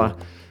promille, der var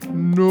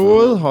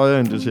noget højere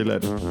end det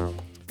tilladte.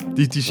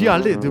 De siger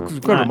aldrig, det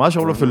gør det meget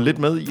sjovt at følge lidt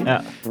med i. Ja.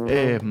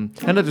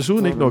 Han har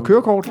desuden ikke noget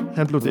kørekort,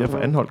 han blev derfor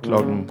anholdt kl. 01.04.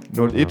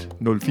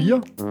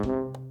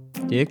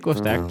 Det er ikke gået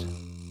stærkt.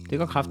 Det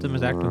går kraftigt med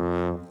stærkt, du.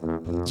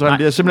 Så han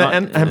bliver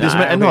simpelthen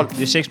anholdt. Okay.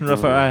 Det er 6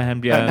 minutter før, at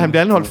han bliver... Han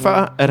bliver anholdt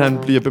før, at han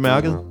bliver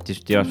bemærket.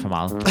 Det er også for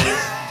meget.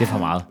 Det er for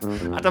meget.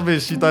 Der vil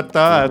jeg sige, der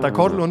er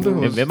kort lunde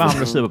hos... Hvem er ham,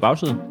 der sidder på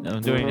bagsiden? Ja,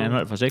 det var egentlig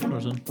anholdt for 6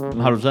 minutter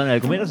siden. Har du taget en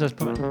alkometertest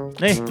på manden?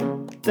 Nej,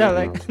 det har du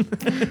ikke.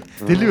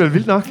 Det er alligevel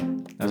vildt nok.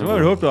 Ja, så må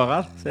vi håbe, du har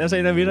ret. Så jeg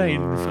sagde, der vi der i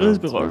en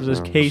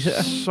frihedsberøvelsescase.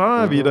 Så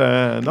er vi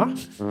da... Nå,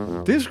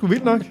 det er sgu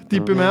vildt nok.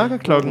 De bemærker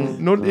klokken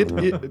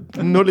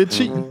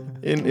 01.10.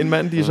 En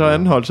mand, de så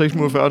anholdt 6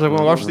 minutter før, så kan man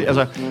godt forstå,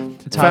 altså,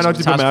 fair nok,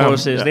 de bemærker.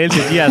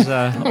 De er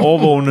altså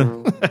overvågne. De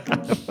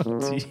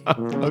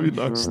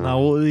er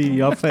snarodet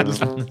i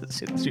opfattelsen.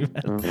 Sindssygt,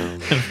 mand.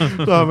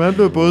 Så han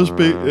blev både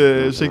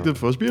sigtet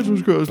for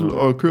spirituskørsel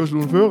og kørsel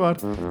uden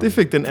førerret. Det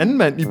fik den anden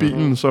mand i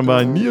bilen, som var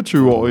en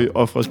 29-årig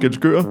og fra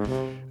Skælskør,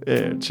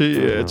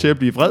 til at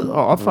blive vred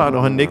og opfart,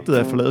 og han nægtede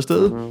at forlade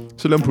stedet,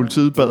 selvom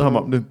politiet bad ham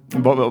om det.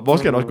 Hvor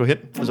skal han også gå hen?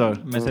 Altså,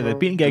 men så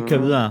bilen kan ikke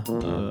køre videre,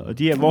 og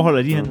hvor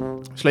holder de hen?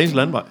 Slagelse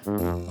Landvej.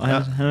 Og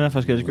han er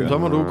fra Skælskør. Så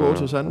må du gå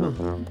til Sandved.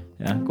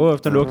 Ja, gå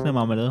efter lugten af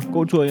marmelade.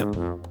 God tur hjem.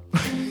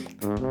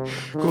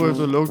 Gå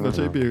efter lugten af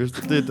tebirkes.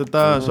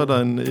 Så er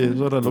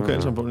der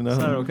lokalsamfund i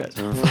nærheden. Så er der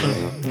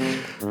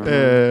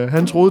lokalsamfund.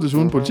 Han troede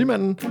desuden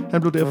politimanden.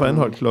 Han blev derfor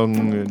anholdt kl. 01.15.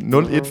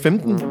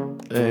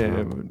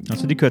 Og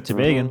så de kørte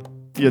tilbage igen.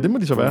 Ja, det må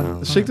de så være.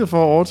 Sigtet for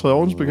at overtræde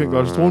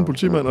ordensbekendtgørelse, troede en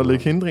politimand og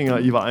lægge hindringer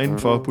i vejen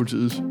for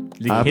politiets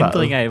arbejde.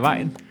 Hindringer i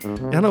vejen? Ja,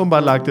 han har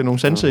åbenbart lagt nogle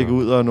sandsække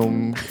ud og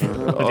nogle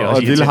og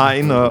et lille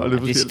hegn og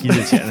lidt forskelligt. Det er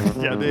skidt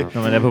irriterende,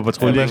 når man er på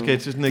patrulje. Ja, man skal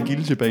til sådan en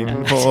agility-bane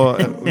for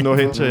at nå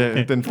hen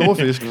til den store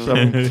fisk.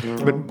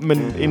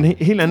 Men en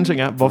helt anden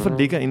ting er, hvorfor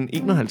ligger en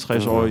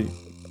 51-årig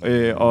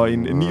og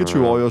en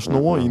 29-årig og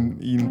snorer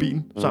i en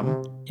bil sammen?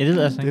 Ja, det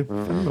ved jeg altså ikke. Det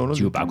er fandme underligt.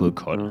 De er jo bare gået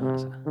kold.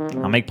 Altså.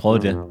 Har man ikke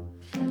prøvet det?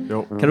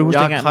 Jo. Kan du huske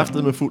jeg dengang? er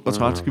kraftet med fuld og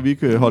træt. Skal vi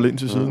ikke holde ind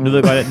til siden? Nu ved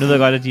jeg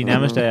godt, at de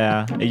nærmest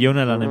er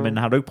jævnaldrende, men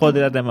har du ikke prøvet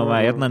det der, da man var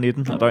 18 og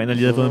 19, og der var en, der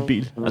lige havde fået en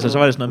bil? Altså, så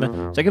var det sådan noget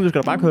med, så kan vi sgu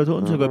da bare køre til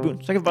Odense og gå i byen.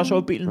 Så kan vi bare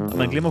sove i bilen, og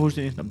man glemmer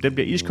fuldstændig, at den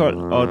bliver iskold,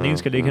 og den ene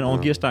skal ligge hen over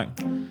en gearstang.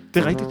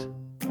 Det er rigtigt.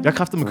 Jeg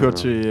kræftede med kørt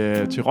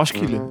til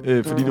Roskilde,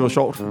 fordi det var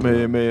sjovt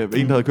med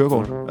en, der havde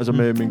kørekort. Altså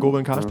med min gode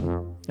ven Karsten.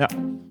 Ja.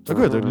 Så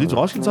kørte jeg lige til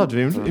Roskilde, så havde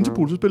vi ind til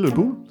pool, så spillede vi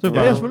pool. Så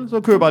Ja, selvfølgelig. Så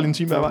kører jeg bare lige en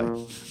time hver vej.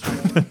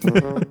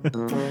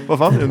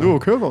 Hvorfor? Jamen, du har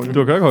kørekort, jo. Du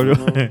har kørekort, jo.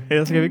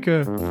 Ellers kan vi ikke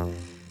køre.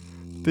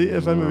 Det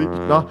er fandme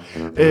vildt. Nå,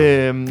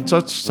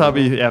 så tager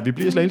vi, ja, vi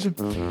bliver i Slagelse.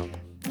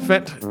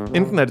 Fandt,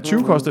 enten er det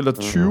 20 koster eller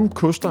 20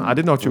 koster. Ej,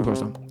 det er nok 20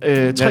 koster.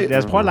 Lad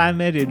os prøve at lege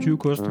med, at det er 20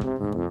 koster.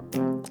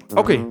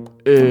 Okay.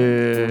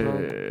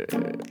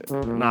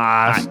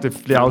 Nej,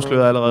 det bliver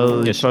afsløret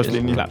allerede i første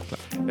linje. Klart.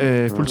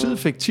 Politiet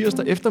fik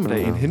tirsdag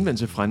eftermiddag en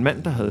henvendelse fra en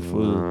mand, der havde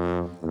fået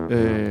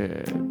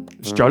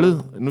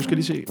stjålet. Nu skal jeg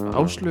lige se.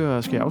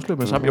 Skal jeg afsløre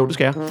mig sammen? Jo, det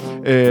skal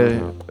jeg.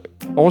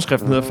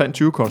 Overskriften hedder fandt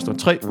 20 koster.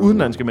 3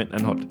 udenlandske mænd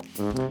anholdt.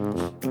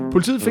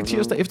 Politiet fik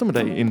tirsdag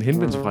eftermiddag en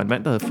henvendelse fra en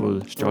mand, der havde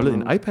fået stjålet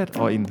en iPad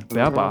og en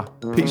bærbar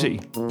PC.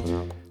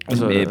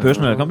 Altså,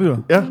 personal computer?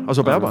 Ja, og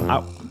så bærbar.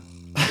 Au.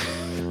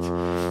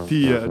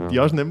 De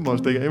er også nemme at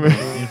stikke af med.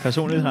 En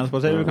personlig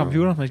transportabel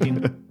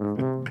computermaskine.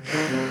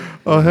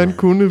 Og han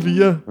kunne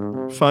via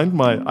Find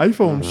My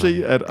iPhone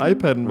se, at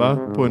iPad'en var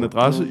på en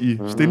adresse i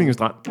Stillinge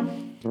Strand.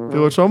 Det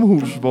var et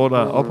sommerhus, hvor der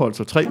opholdt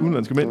sig 3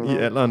 udenlandske mænd i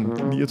alderen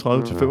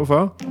 39 til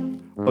 45.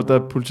 Og da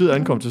politiet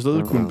ankom til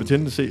stedet, kunne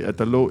betjente se, at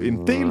der lå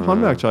en del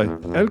håndværktøj,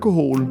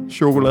 alkohol,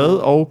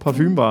 chokolade og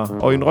parfumevarer.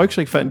 Og i en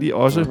rygsæk fandt de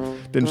også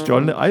den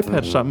stjålne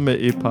iPad sammen med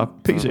et par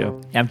PC'er.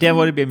 Jamen, der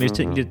hvor det bliver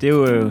mistænkeligt, det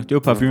er jo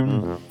parfumen.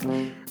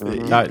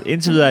 Nej,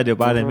 indtil videre er det jo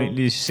bare et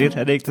almindeligt sæt,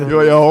 er det ikke det?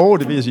 Jo,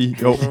 det vil jeg sige.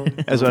 Jo.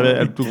 Altså,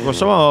 at du går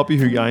så meget op i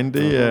hygiejne,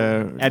 det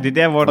er... Ja, det er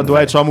der, hvor... Og du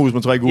har et sommerhus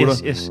med 3 gutter.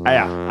 Yes.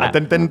 Ja.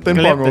 Den Glem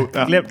bonger det, ud.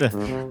 Ja. glem det.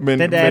 Men,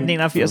 Den der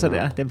 1881'er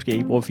der, dem skal I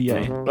ikke bruge 4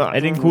 af. Nej. Er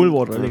det en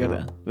coolboard, der ligger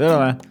der? Ved du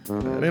hvad?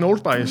 det er en Old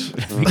Spice.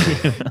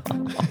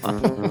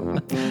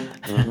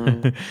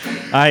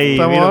 Ej, ved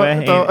du hvad?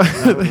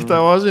 Der var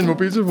også en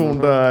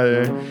mobiltelefon,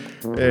 der,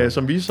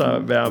 som viste sig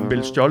at være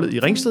meldt stjålet i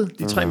Ringsted.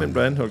 De 3 mænd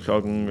blev anholdt kl.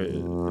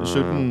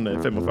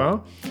 17.45.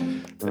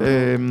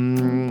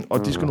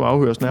 Og de skal nu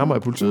afhøres nærmere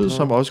af politiet,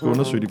 som også skal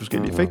undersøge de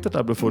forskellige effekter,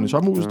 der blev fundet i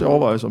sommerhuset. Det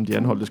overvejes, om de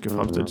anholdte skal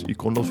fremstilles i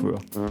grundlovsfører.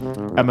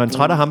 Er man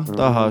træt af ham,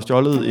 der har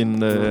stjålet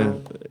en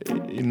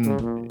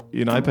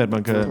iPad,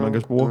 man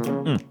kan spore?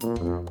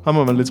 Ham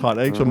er man lidt træt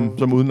af, ikke?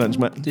 Som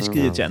udenlandsmand. Det er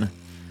skide irriterende.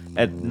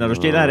 At når du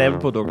stjæler et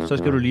Apple-produkt, så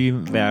skal du lige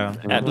være...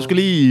 Ja, du skal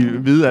lige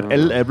vide, at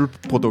alle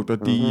Apple-produkter,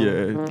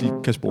 de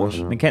kan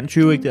spores. Men kan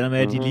 20 ikke det der med,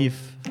 at de lige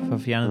får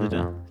fjernet det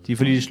der? De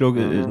får lige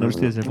slukket, når du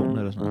stiller telefonen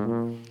eller sådan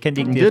noget. Kan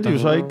de ikke det? Det er de jo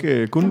så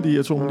ikke kun de,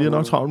 jeg tror, de er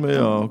nok travlt med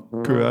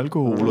at køre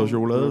alkohol og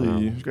chokolade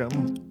i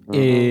skærmen.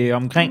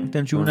 Omkring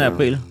den 20.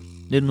 april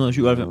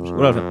 1998.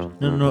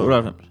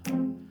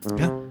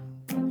 Ja.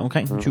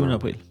 Omkring den 20.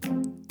 april.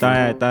 Der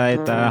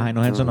er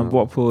Heino Hansen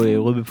ombord på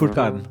Rødby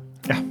Puttgarden.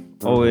 Ja.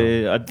 Og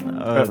er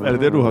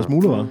det der, du har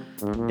smuglet,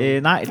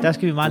 nej, der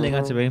skal vi meget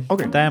længere tilbage.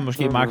 Okay. Der er jeg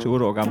måske maks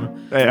 8 år gammel.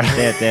 Ja.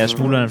 Da jeg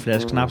smugler en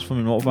flaske snaps fra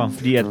min morfar,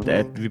 fordi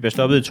at vi bliver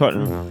stoppet i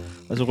tolden,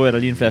 og så ryger der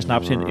lige en flaske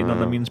snaps ind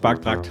under min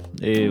sparkdragt.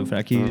 For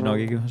der kigger de nok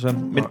ikke. Så,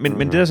 men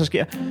det der så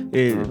sker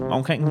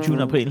omkring den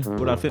 20. april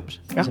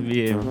 98, altså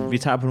vi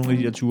tager på nogle af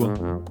de der ture.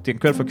 Den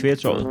kørte fra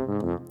Kvægtorvet.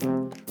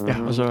 Ja,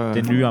 og så...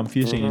 Den nye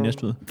amfiscene i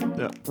Næstved.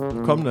 Ja,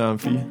 kommende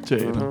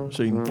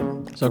amfiteater-scene.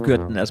 Så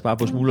kørte den altså bare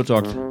på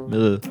smuglertogt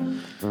med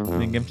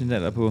en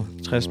gennemsnitsalder på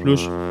 60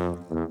 plus.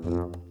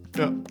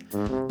 Ja.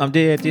 Nå, men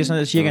det er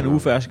sådan cirka en uge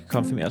før jeg skal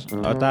konfirmeres.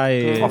 Og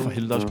der... for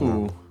helvede,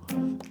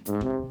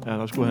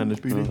 der skulle handles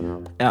bil i.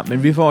 Ja,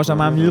 men vi får så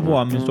meget middelbror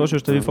og min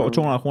storsøster, vi får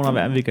 200 kroner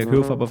hver, vi kan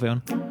købe for på færgen.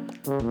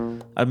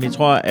 Og jeg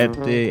tror,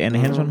 at Anne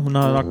Hansen, hun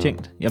har nok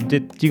tænkt, jamen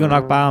de går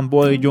nok bare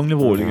ombord i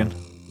junglevrål igen.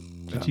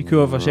 Så de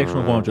kører for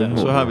 600 kroner til.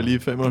 Så har vi lige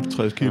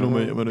 65 kilo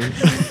med hjem af det.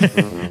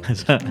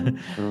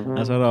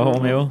 så er der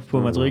hård mave på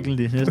matriklen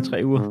de næste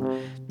 3 uger.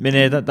 Men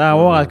der er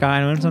overrasket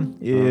Heino Hansen,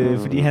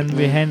 fordi han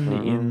vil have en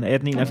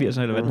 1881,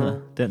 eller hvad den hedder,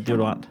 den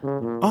deodorant.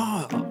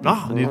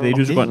 Det er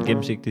lysgrønt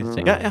gennemsigtigt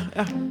ting. Ja.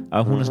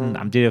 Og hun er sådan,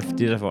 jamen det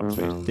er da for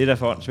åndssvagt. Det er da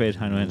for åndssvagt,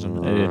 Heino Hansen.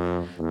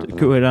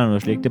 Køb heller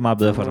noget slik, det er meget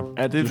bedre for dig.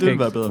 Ja, det vil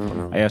være bedre for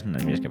dig. Og jeg er sådan,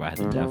 jeg skal bare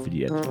have den der,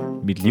 fordi at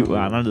mit liv er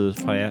anderledes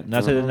fra jer. Når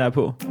jeg tager den der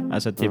på,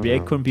 altså det bliver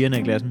ikke kun pigerne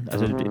i klassen.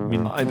 Altså det bliver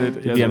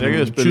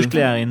min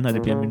tysklærerinde, og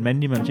det bliver min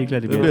mandlige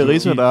matematiklærer. Det bliver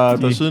Rita,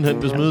 der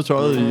sidenhen vil smide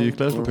tøjet i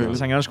klasselokalet.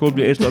 Sankt Jørgens skole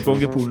bliver et stort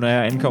bunkepool, når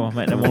jeg ankommer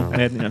mandag morgen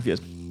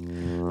 1881.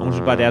 Og hun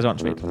synes bare, det er så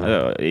åndssvagt. Jeg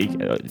havde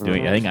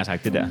ikke engang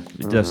sagt det der.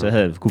 Det så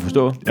havde jeg kunne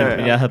forstå.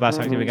 Men jeg havde bare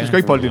sagt, at jeg vil gerne... Du skal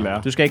ikke bolde din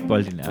lærer. Du skal ikke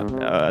bolde din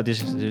lærer. Og det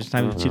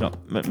snakker vi tit om.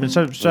 Men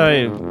så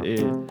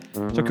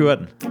kører jeg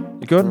den.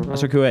 Jeg kører den, og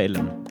så kører jeg et eller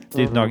andet.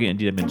 Det er nok en af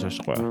de der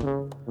mentorsrør.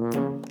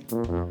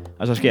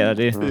 Og så sker der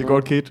det. Det er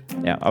godt kit.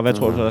 Ja, og hvad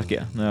tror du så, der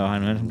sker, når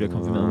Heino Hansen bliver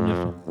konfirmeret ugen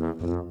efter?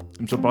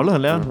 Så boller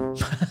han læreren.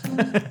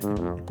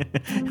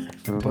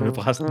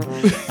 Bollepræsten.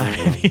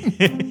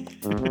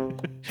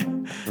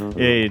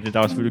 Der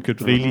var selvfølgelig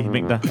købt rigelige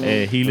mængder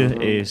af hele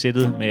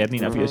sættet med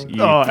 1881 i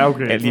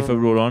alt lige fra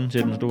roll-on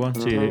til den store,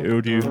 til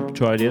Øvdy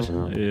Toilet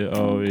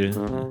og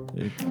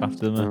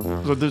kraftet med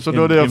så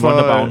det var derfor...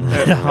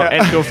 og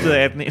alt duftede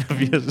af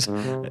 1881.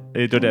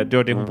 Det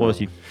var det, hun prøvede at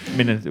sige.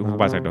 Men hun kunne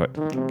bare sagt det højt.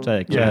 Så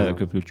havde jeg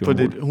købt Blue For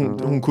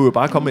hun kunne jo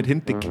bare komme med et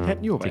hint. Det kan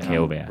jo være. Det kan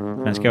jo være.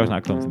 Man skal jo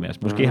snakke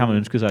klumpfamers. Måske har man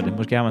ønsket sig det.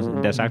 Måske har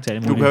man der sagt til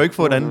alle mulige. Du kan jo ikke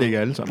få et anlæg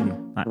af alle sammen. Jo.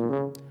 Nej.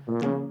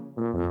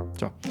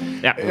 Så.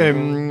 Ja.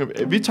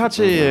 Vi tager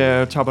til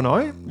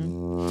Tappernøje.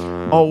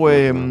 Og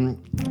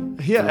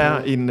her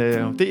er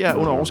det er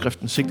under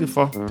overskriften sigtet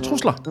for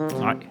trusler.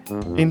 Nej.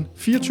 En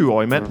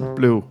 24-årig mand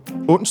blev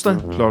onsdag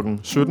kl.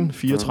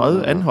 17.34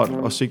 anholdt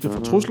og sigtet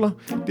for trusler.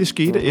 Det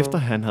skete efter,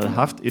 han havde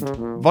haft et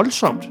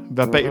voldsomt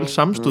verbalt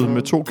sammenstød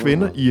med 2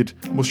 kvinder i et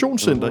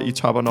motionscenter i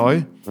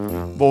Tappernøje,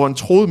 hvor han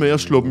troede med at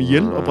slå dem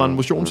ihjel og brænde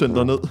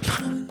motionscenteret ned.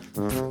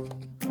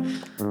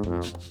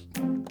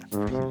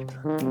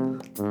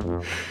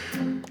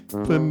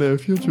 Den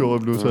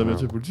 24-årige blev taget med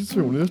til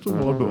politistationen næste,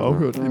 hvor han blev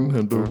afhørt, inden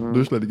han blev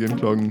løsladt igen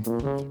kl. 22.25.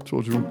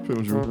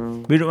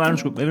 Ved du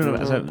hvad,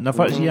 altså, når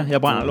folk siger,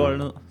 jeg brænder lortet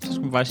ned, så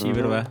skal man bare sige,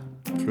 ved du hvad?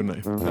 Fyr den af.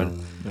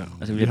 Ja.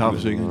 Altså, Vi har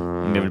forsikring.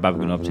 Jeg vil bare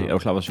begynde op til, er du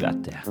klar, hvor svært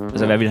det er?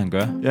 Altså, hvad vil han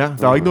gøre? Ja,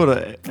 der er jo ikke noget, der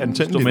er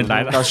antændeligt. Der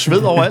er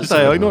sved overalt, der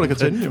er jo ikke noget, der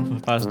kan tænde, jo.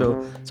 Bare stå.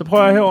 Så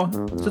prøver jeg herover.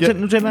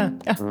 Nu tænder jeg.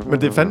 Ja.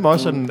 Men det fandt mig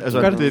også sådan, altså,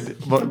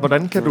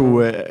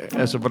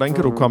 hvordan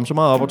kan du komme så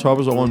meget op og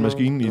toppes over en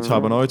maskine i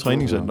Tappernøje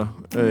Træningscenter,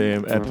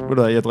 at, ved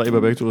du hvad, jeg dræber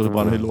begge to, så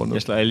brænder helt rundt.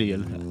 Jeg slår alle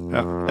ihjel.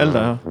 Ja, alle der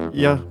er.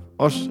 Ja,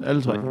 også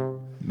alle 3.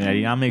 Men er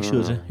de nærmest ikke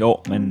syret til? Jo,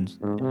 men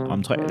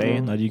om 3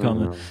 dage, når de er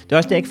kommet. Det er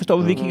også det, jeg ikke forstår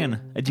ved vikingerne,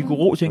 at de kunne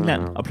ro til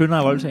England og plyndre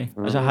af voldtag.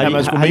 Altså har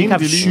de ikke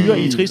haft syre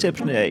i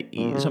tricepsene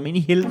som ind i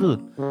helvede?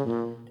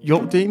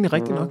 Jo, det er egentlig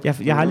rigtigt nok.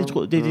 Jeg har aldrig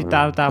troet,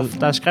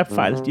 der er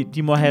skriftfejl.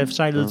 De må have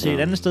sejlet til et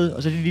andet sted,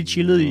 og så er de lige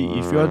chillet i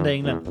 14 dage i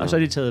England, og så er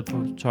de taget på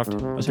togt.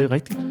 Og så det er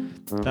rigtigt.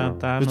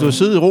 Der hvis du har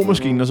siddet i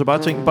romaskinen og så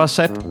bare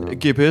sat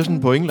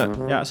GPS'en på England.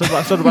 Ja,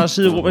 så er du bare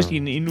siddet i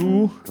romaskinen i en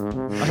uge,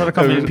 og så er der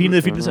kommet en pige ned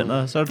i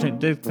fitnesscenteret, så har du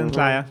tænkt, den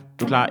klarer jeg.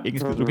 Du klarer ikke en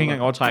skid. Du kan ikke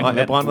engang overtrække. Nej,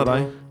 jeg brænder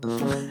dig.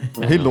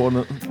 Helt lort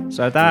ned.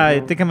 Så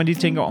det kan man lige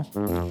tænke over.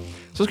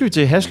 Så skal vi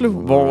til Haslev,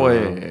 hvor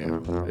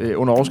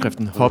under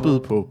overskriften hoppede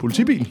på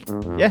politibil.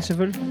 Ja,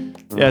 selvfølgelig.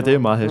 Ja, det er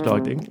meget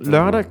Haslevagt, ikke?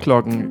 Lørdag kl.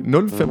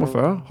 0.45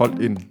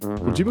 holdt en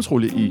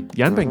politipatrulje i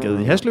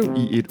Jernbanegade i Haslev.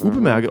 I et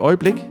ubemærket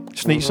øjeblik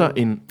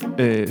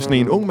sne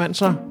en ung mand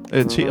sig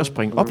til at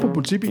springe op på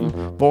politibilen,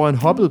 hvor han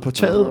hoppede på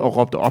taget og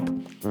råbte op.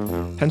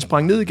 Han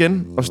sprang ned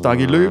igen og stak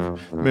i løb,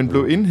 men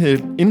blev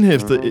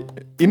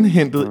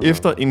indhentet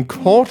efter en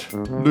kort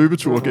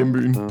løbetur gennem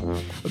byen.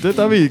 Og det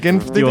der er vi igen.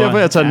 Det er derfor,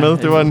 jeg tager den med.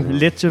 Det var en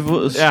let til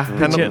fods. Ja,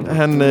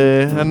 han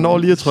når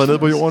lige at træde ned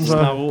på jorden, så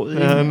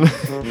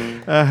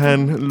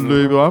han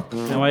løb op.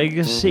 Han var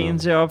ikke sen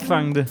til at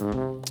opfange det.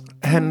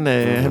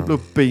 Han blev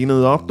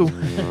benet op, du.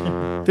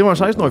 Det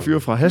var en 16-årig fyr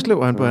fra Haslev,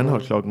 og han blev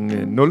anholdt kl.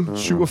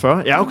 0.47.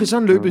 Ja, okay, så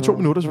han løb i 2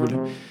 minutter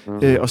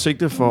selvfølgelig. Og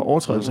sigte for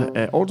overtrædelse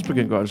af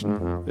ordensbekendtgørelsen.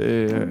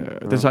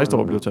 Den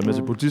 16-årige blev taget med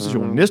til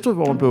politistationen Næstved,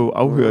 hvor han blev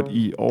afhørt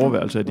i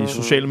overværelse af de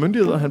sociale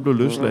myndigheder. Han blev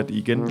løsladt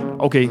igen.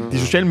 Okay, de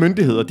sociale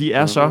myndigheder, de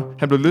er så...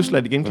 Han blev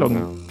løsladt igen kl.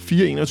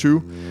 4.21.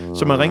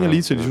 Så man ringer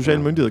lige til de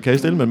sociale myndigheder. Kan I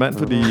stille med en mand,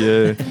 fordi...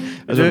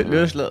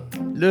 Løslad.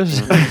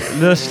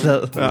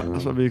 Ja,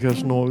 så vi kan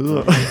snurre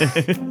videre.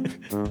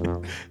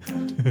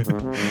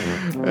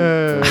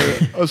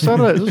 Og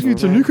så skal vi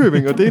til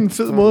Nykøbing, og det er en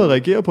fed måde at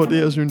reagere på det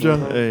her, synes jeg.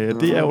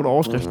 Det er under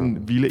overskriften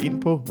Ville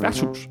ind på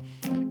værtshus.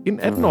 En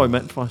 18-årig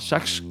mand fra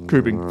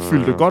Sakskøbing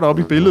fyldte godt op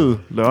i billedet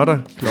lørdag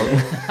klokken.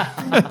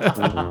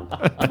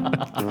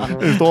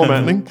 En stor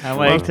mand, ikke? Han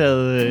var ikke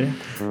taget...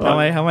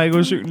 Han var ikke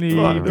usynlig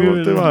i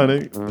billedet. Det var han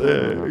ikke.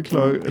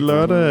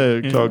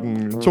 Lørdag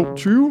klokken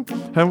 2.20.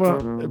 Han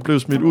var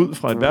blevet smidt ud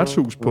fra et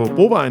værtshus på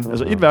Brovejen.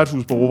 Altså et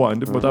værtshus på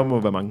Brovejen, der må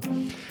være mange.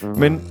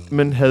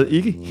 Men havde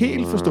ikke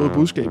helt forstået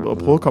budskabet og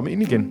prøvede at komme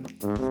ind igen.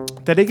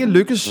 Da det ikke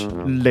lykkes,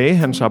 lagde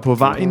han sig på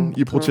vejen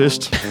i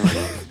protest.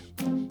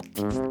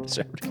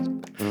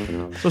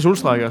 Så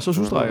sulstrækker.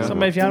 Så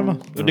må I fjerne mig.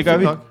 Det gør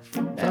vi.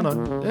 Ja, nok.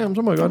 Jamen,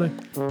 så må jeg gøre det.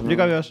 Det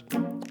gør vi også.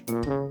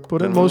 På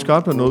den måde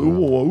skabte han noget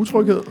uro og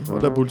utryghed,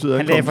 og der politiet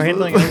han lagde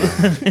forhindringer.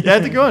 Ja,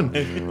 det gjorde han.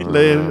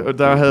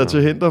 Der havde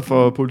til hinder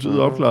for politiet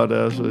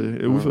opklaret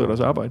udføre deres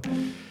arbejde.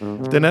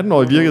 Den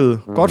 18-årige virkede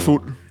godt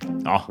fuld.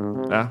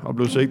 Ja, og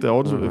blev sigtet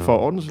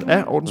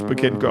af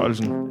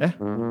ordensbekendtgørelsen.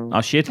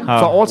 Ja. Shit.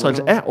 For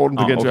overtrædelse af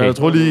ordensbekendtgørelsen. Okay. Jeg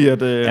tror lige,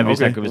 at...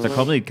 Hvis der er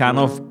kommet et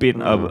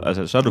Karnoff-bind,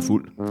 altså, så er du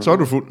fuld. Så er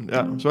du fuld,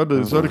 ja. Så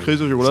er det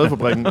Chris og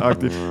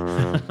chokoladefabrikken-agtigt.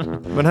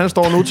 Men han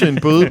står nu til en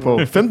bøde på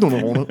 1.500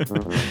 kroner.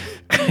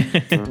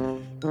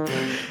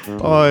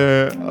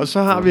 Og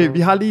så har vi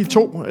har lige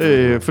 2,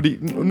 fordi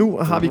nu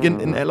har vi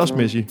igen en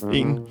aldersmæssig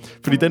en.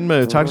 Fordi den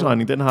med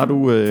taxiregning, den har du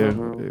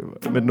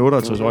med den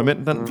 58-årige mænd,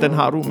 den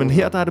har du. Men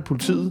her, der er det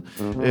politiet.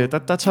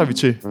 Der tager vi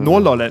til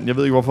Nordlolland. Jeg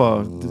ved ikke,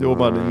 hvorfor. Det var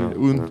bare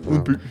uden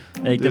by. Det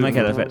er ikke det, man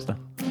kalder Falster.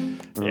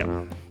 Ja.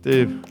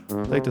 Det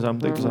er ikke det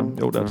samme.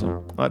 Jo, det er det samme.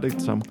 Nej, det er ikke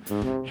det samme.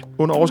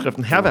 Under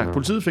overskriften Hærværk.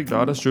 Politiet fik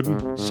lørdag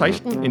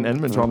 17.16 en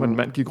anmeldelse om, at en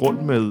mand gik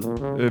rundt med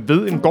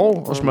ved en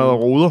gård og smadrede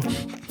ruder.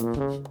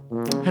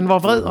 Han var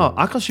vred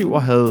og aggressiv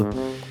og havde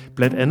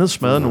blandt andet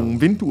smadret nogle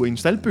vinduer i en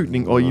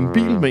staldbygning og i en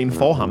bil med en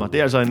forhammer. Det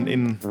er altså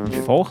en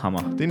forhammer?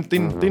 Det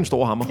er en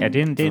stor hammer. Ja,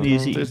 det er en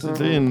easy.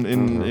 Det er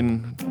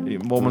en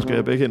hvor man skal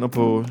have begge hænder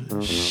på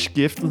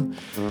skæftet.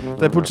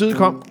 Da politiet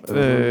kom,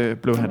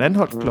 blev han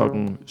anholdt kl.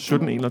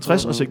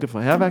 17.61 og sigtet for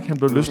hærværk. Han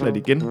blev løsladt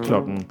igen kl.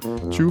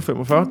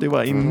 20.45. Det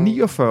var en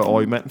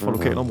 49-årig mand fra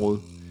lokalområdet.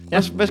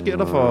 Ja. Hvad sker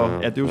der for...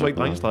 Ja, det er jo så ikke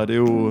drengestreger, det er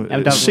jo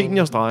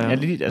seniorstreger.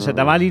 Ja, altså,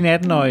 der var lige en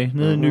 18-årig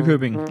nede i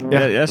Nykøbing.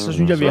 Ja. Så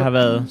synes jeg, vi har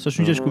været... Så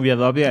synes jeg, skulle vi have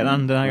været oppe i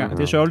alderen den her gang.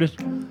 Det er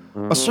sørgeligt.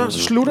 Og så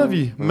slutter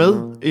vi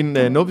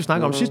med noget, vi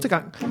snakkede om sidste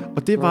gang.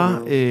 Og det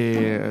var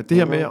det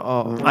her med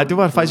at... Nej, det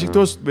var faktisk ikke... Det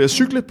var ved at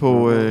cykle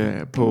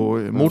på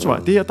motorvej.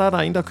 Det her, der er der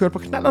en, der har kørt på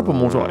knallert på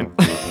motorvejen.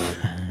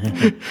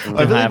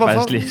 Og jeg ved ikke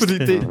hvorfor,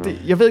 fordi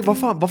jeg ved ikke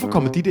hvorfor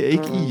kommer de der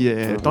ikke i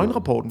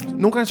døgnrapporten.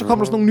 Nogle gange så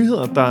kommer der sådan nogle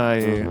nyheder,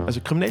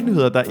 altså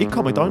kriminalnyheder, der ikke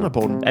kommer i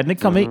døgnrapporten. Er den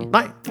ikke kommet i?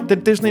 Nej,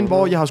 det er sådan en,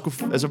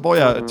 hvor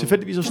jeg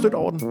tilfældigvis har stødt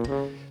over den.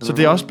 Så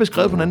det er også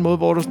beskrevet på en anden måde,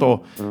 hvor der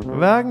står: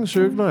 hverken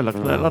cykler eller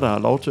knaller, der har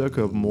lov til at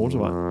køre på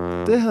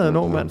motorvej. Det havde en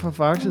ung mand fra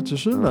Faxe til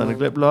Sydlandet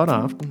glemt lørdag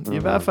aften. I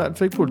hvert fald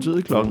fik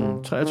politiet kl.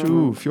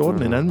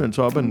 23.14 en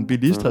anmeldelse op, at en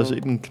bilist havde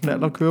set en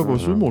knaller køre på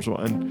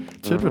Sydmotorvejen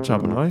tæt ved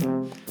Tappernøje.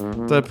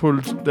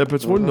 Da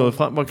patruljen nåede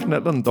frem, var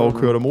knalleren dog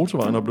kørt af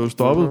motorvejen og blev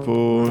stoppet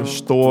på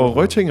Store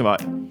Røttingevej.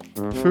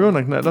 Føreren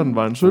af knalleren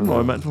var en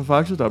 17-årig mand fra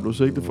Faxe, der blev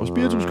sigtet for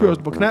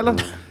spirituskørsel på knaller.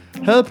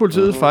 Havde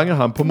politiet fanget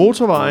ham på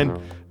motorvejen,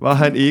 var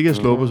han ikke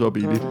sluppet så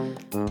billigt.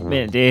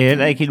 Men det er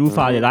heller ikke helt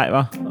ufarligt leg,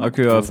 var at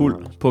køre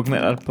fuld på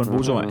knaller på en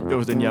motorvej. Det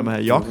var den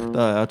Yamaha Yok,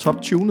 der er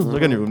top-tunet. Så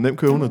kan den jo nemt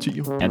køre 110.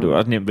 Jo. Ja, du er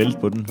også nemt vælte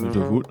på den, hvis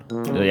du er fuld.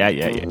 Altså,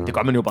 ja. Det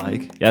gør man jo bare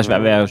ikke. Jeg er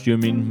svært ved at styre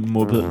min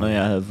moped, når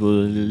jeg havde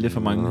fået lidt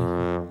for mange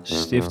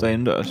stifter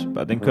indendørs.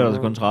 Bare den kører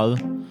altså kun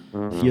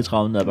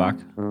 34 ned ad bak.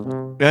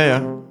 Ja.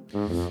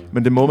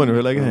 Men det må man jo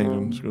heller ikke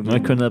have. Når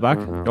jeg kører ned ad bak?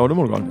 Jo, det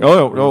må du godt.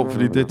 Jo,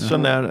 fordi det,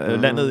 sådan er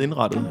landet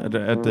indrettet,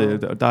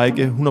 at der er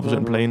ikke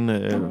 100%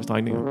 plane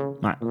strækninger.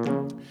 Nej.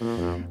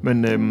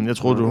 Men jeg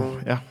tror du...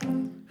 Ja.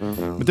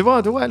 Men det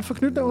var alt for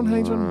knytnævn,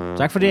 Hansen.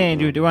 Tak for det,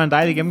 Andy. Det var en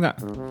dejlig gennemgang.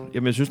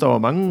 Jamen, jeg synes, der var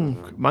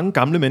mange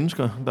gamle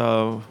mennesker,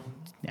 der...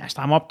 Ja,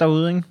 stram op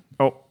derude, ikke?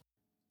 Jo.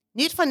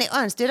 Nyt fra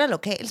Nævren støtter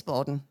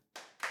lokalsporten.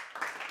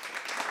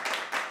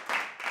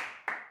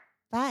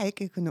 Bare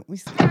ikke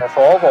økonomisk. Hvad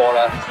foregår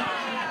der?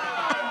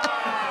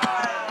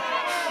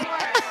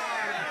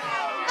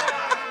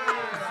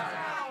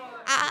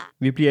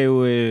 Vi bliver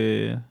jo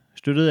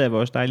støttet af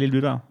vores dejlige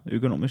lyttere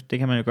økonomisk. Det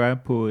kan man jo gøre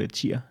på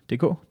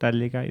tier.dk. Der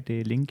ligger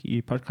et link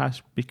i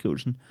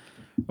podcastbeskrivelsen.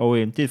 Og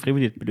det er et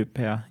frivilligt beløb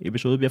per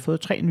episode. Vi har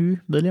fået 3 nye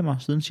medlemmer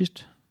siden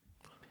sidst.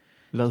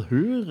 Lad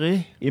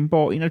høre.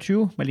 Imborg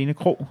 21, Malene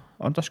Krog,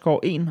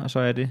 _1, og så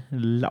er det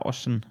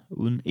Laursen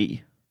uden E.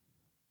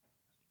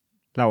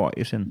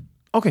 Laur SN.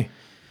 Okay.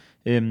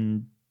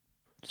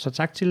 Så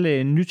tak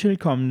til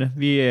nytilkommende.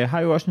 Vi har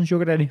jo også en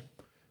sugar daddy.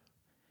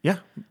 Ja.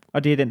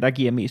 Og det er den, der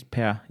giver mest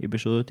per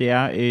episode. Det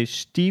er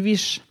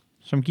Stevies,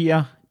 som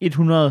giver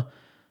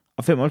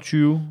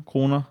 125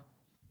 kroner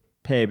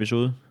per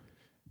episode.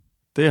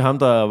 Det er ham,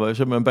 der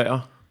simpelthen bærer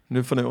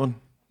nyt for Nævren.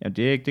 Ja,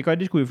 det gør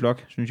de sgu i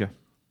flok, synes jeg.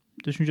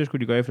 Det synes jeg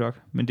skulle de gøre i flok.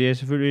 Men det er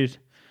selvfølgelig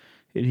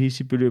et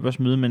hissigt beløb at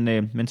smide.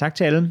 Men tak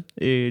til alle.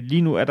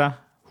 Lige nu er der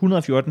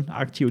 114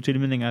 aktive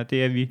tilmeldinger.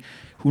 Det er vi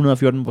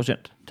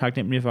 114%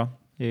 taknemmelige for.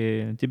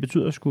 Det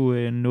betyder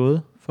sgu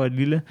noget for et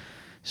lille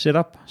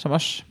setup som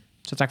os.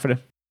 Så tak for det.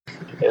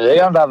 Jeg ved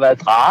ikke, om der har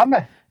været drama.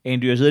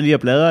 Andy, jeg sidder lige og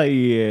bladrer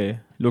i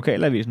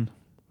lokalavisen.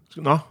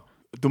 Nå,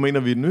 du mener,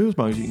 vi er et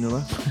nyhedsmagasin, eller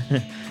hvad?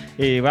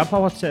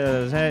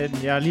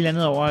 Jeg er lige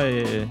landet over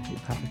et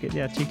par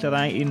forskellige artikler. Der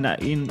er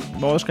en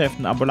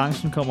overskriften,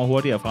 ambulancen kommer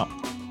hurtigere frem.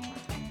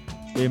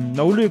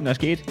 Når ulykken er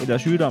sket, eller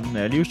sygdommen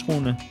er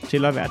livstruende,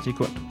 tæller hver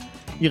sekund.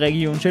 I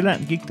Region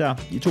Sjælland gik der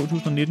i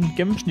 2019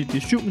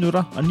 gennemsnitligt 7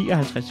 minutter og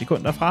 59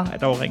 sekunder fra, at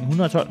der var ring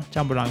 112, til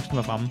ambulancen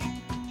var fremme.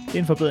 Det er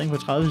en forbedring på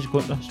 30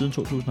 sekunder siden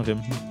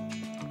 2015.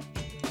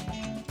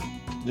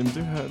 Jamen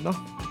det her, nå.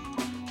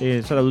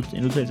 Så er der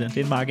en udtalelse. Det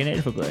er en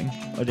marginal forbedring,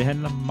 og det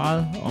handler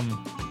meget om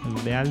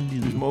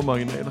vejrlivet. De små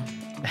marginaler.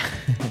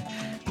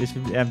 De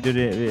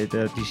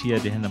siger,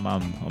 at det handler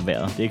meget om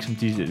vejret. Det er ikke som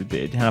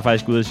han har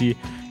faktisk gået og sige.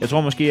 Jeg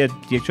tror måske, at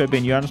direktør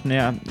Ben Jørgensen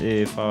her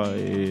fra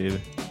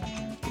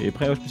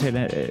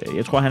Præhospitalet,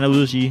 jeg tror, han er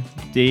ude og sige,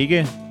 det er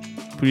ikke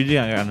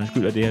politikernes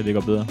skyld, at det her det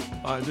går bedre.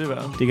 Nej, det er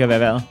vejret. Det kan være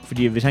vejret.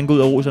 Fordi hvis han går ud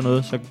og roser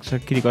noget, så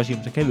kan de godt sige,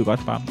 så kan vi jo godt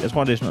spare. Jeg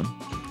tror, det er sådan noget.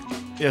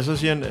 Ja, så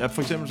siger han, at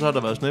for eksempel så har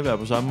der været snevejr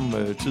på samme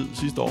tid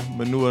sidste år,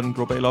 men nu er den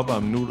global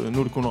opvarmning, nu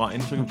er det kun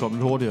regn, så kan vi komme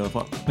lidt hurtigere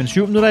frem. Men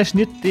 7 minutter i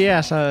snit, det er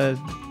altså,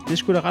 det er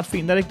sgu da ret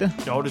fint, er det ikke det?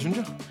 Jo, det synes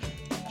jeg.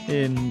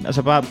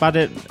 Altså bare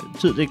den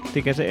tid,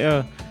 det kan tage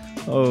at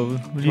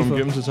lige komme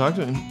igennem til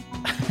taxaen.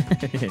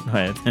 Nå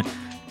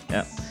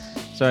ja.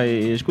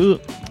 Så skud.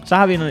 Så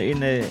har vi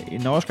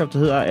en overskrift, der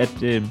hedder,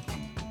 at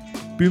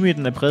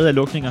bymidten er præget af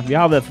lukninger. Vi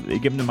har jo været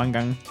igennem det mange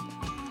gange.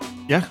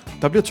 Ja,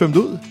 der bliver tømt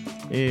ud.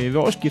 Ved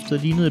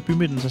årsskiftet lignede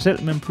bymidten sig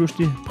selv, men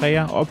pludselig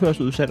præger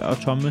ophørsudsalg og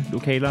tomme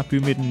lokaler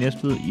bymidten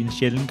Næstved i en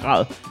sjælden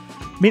grad.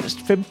 Mindst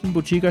 15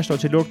 butikker står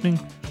til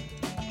lukning,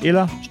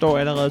 eller står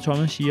allerede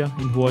tomme, siger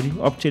en hurtig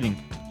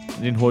optælling.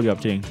 Det er en hurtig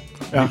optælling.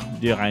 Ja.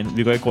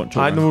 Vi går ikke rundt 2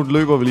 Nej, gange. nu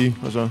løber vi lige.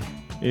 Og så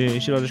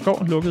Charlotte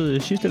Skov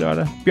lukkede sidste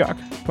lørdag Bjørk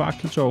på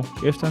Axeltorv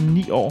efter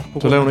 9 år.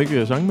 så laver hun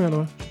ikke sang mere, eller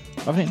hvad?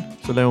 Hvad for en?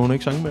 Så laver hun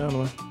ikke sang mere, eller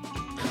hvad?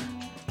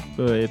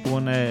 På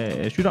grund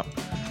af sygdom.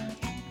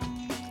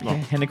 Nå.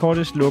 Hanne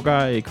Kortes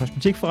lukker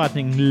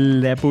kosmetikforretningen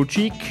La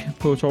Boutique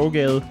på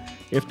Torvegade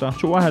efter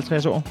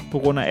 52 år på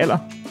grund af alder.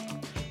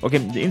 Okay,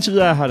 indtil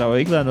videre har der jo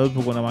ikke været noget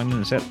på grund af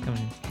manglende salg, kan man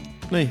sige.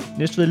 Nej.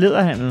 Næstved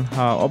Læderhandel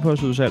har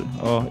ophørsudsalg,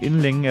 og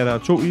inden længe er der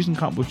 2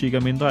 isenkram-butikker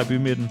mindre i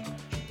bymidten.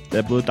 Der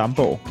er både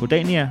Damborg på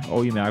Dania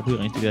og i Mærko i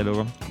Ringstegade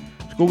lukker.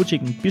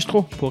 Skobutikken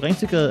Bistro på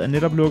Ringstegade er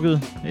netop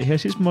lukket her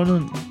sidste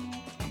måned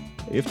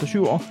efter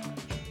 7 år.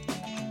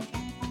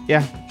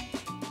 Ja,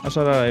 og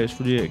så er der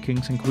selvfølgelig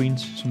Kings and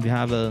Queens, som vi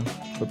har været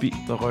forbi.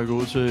 Der rykker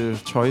ud til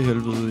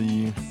tøjhelvede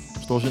i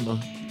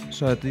Storcenteret.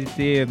 Så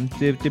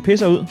det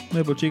pisser ud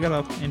med butikker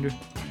deroppe, egentlig.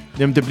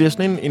 Jamen, det bliver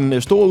sådan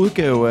en stor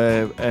udgave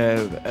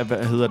af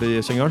hvad hedder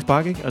det, St. Jørgens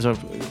Park, ikke? Altså,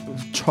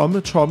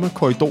 tomme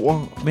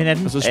korridorer. Men er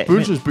den, Altså,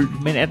 spøgelsesby.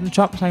 men er den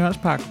tom, St. Jørgens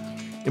Park?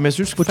 Jamen, jeg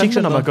synes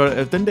fandme, når man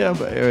gør den der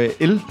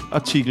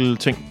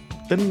el-artikel-ting,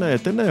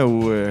 den er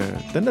jo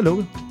den er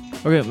lukket.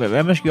 Okay,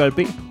 hvad med Skjold B?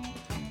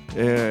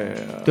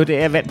 Det var det,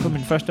 jeg vandt på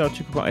min første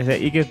artikel.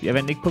 Altså, jeg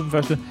vandt ikke på min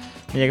første,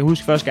 men jeg kan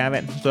huske første gang, jeg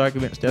vandt en større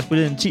gevinst. Jeg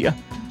spillede en 10'er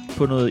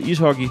på noget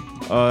ishockey,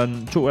 og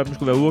 2 af dem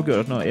skulle være uafgjort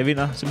og sådan noget. Jeg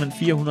vinder simpelthen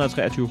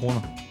 423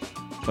 kroner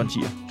for en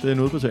 10'er. Det er en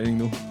udbetaling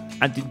nu.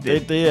 Ej,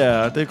 Det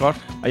er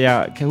godt. Og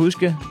jeg kan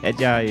huske,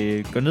 at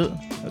jeg går ned,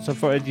 og så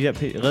får jeg de her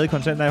redde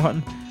kontanter i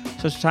hånden.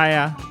 Så tager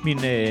jeg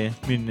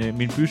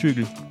min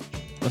bycykel,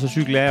 og så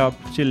cykler jeg op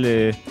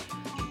til...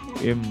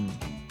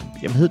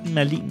 Jamen hed den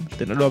Merlin,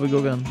 den der lå oppe i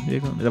gågaden?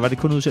 Eller var det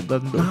kun udsendt, der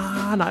den lå?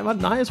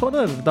 Nej, jeg tror,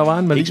 der var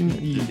en Merlin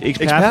i...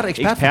 Ekspert.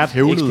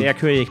 Jeg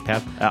kører i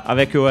ekspert. Ja. Og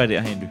hvad kører jeg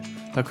der herinde?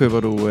 Der køber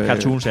du...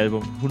 Cartoons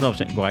album.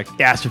 100% korrekt.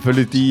 Ja,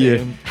 selvfølgelig.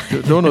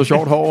 Det var noget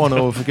sjovt hår og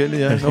noget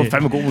forskelligt. Ja. Det var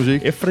fandme god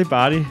musik.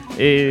 Everybody.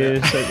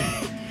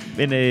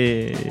 Men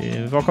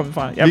hvor kom vi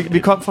fra? Vi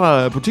kom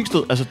fra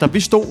butikstød. Altså, da vi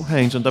stod,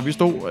 Hansen,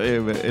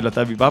 eller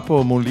da vi var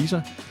på Mona Lisa,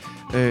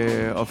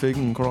 og fik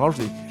en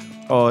Colorado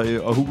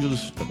og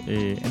husets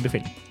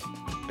anbefaling.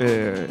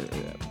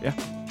 Ja.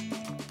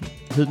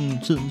 Hed den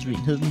Tidens Vin?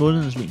 Hed den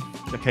Månedens Vin?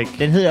 Jeg kan ikke.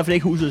 Den hed i hvert fald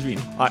ikke Husets Vin.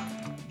 Nej.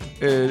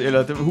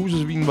 Eller det var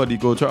husets vin, hvor de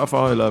gået tør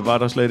for, eller var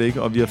der slet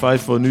ikke. Og vi har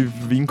faktisk fået nye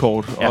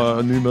vinkort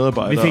og nye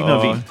medarbejdere. Vi fik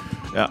noget vin.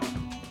 Ja.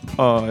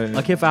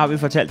 Og kæft, har vi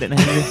fortalt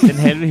den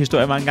halve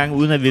historie mange gange,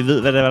 uden at vi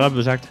ved, hvad der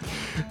blev sagt.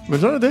 Men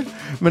sådan er det.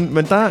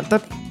 Men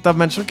da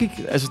man så gik,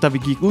 altså da vi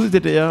gik ud i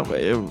det der,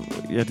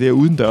 det er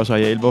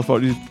udendørsareal, hvor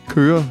folk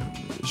kører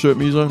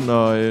søm i sig,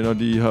 når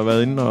de har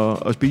været inde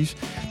og spise.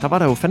 Der var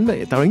der jo fandme,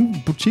 der var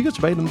ingen butikker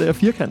tilbage i den der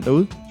firkant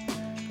derude.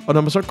 Og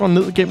når man så går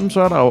ned igennem,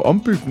 så er der jo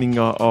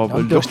ombygninger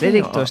og det var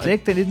slet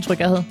ikke det indtryk,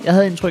 jeg havde. Jeg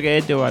havde indtryk af,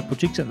 at det var et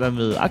butikscenter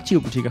med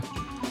aktive butikker.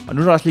 Og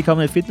nu er der også lige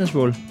kommet et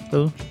fitnessmål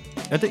derude.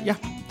 Ja,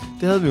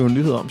 det havde vi jo en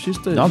nyhed om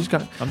sidste gang.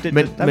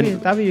 Der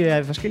er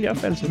vi forskellige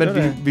opfattelser.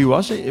 Men vi er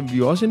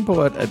jo også inde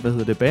på, at hvad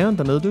hedder det, bageren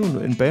dernede, det er jo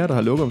en bager, der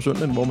har lukket om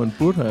søndagen, hvor man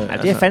burde have... Ja,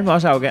 det er fandme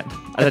også arrogant.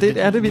 Altså,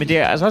 det er det men det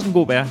er altså også en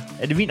god bager.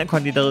 Er det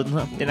Wienerkonditoret, den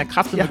her? Den er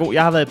kraftigt god.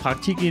 Jeg har været i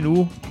praktik i en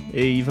uge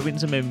i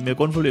forbindelse med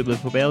grundforløbet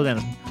på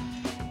bageruddannelsen.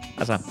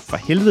 Altså, for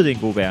helvede, det er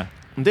en god bager.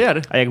 Men det er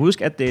det. Og jeg kan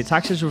huske, at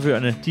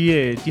taxichaufførerne,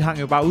 de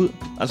hang jo bare ud.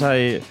 Altså,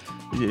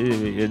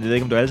 jeg ved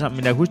ikke, om det var alle sammen,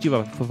 men jeg husker, de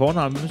var på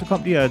fornavn, men så kom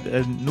de, og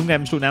nogle af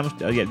dem stod nærmest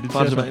og hjalp lidt.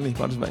 Bare det vanlige.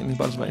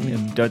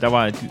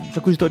 Så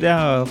kunne de stå der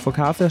og få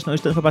kaffe og sådan noget,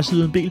 i stedet for bare at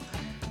sidde i en bil.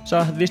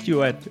 Så vidste de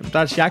jo, at der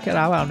er et sjak her, der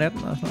arbejder om natten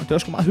og sådan noget. Det var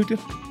sgu meget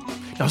hyggeligt.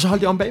 Nå, så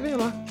holdt de om bagved,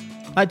 eller hvad?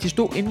 Nej, de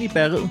stod inde i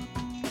bageriet.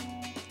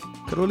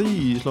 Kan du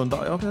lige slå en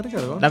dej op? Ja, det kan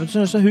jeg godt. Nej,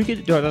 men så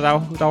hyggeligt.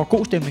 Der var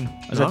god stemning.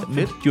 Altså,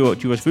 fedt.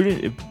 De var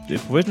selvfølgelig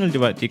professionelle.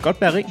 Det er et godt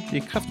bageri.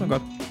 Det er kraftigt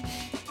godt.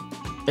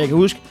 Jeg kan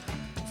huske,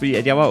 fordi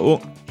at jeg var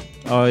ung,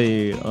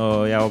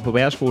 og jeg var på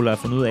bagerskole og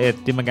fundet ud af, at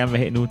det man gerne vil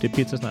have nu, det er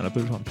pizzasnegl og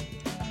pølsehorn.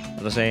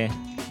 Og der sagde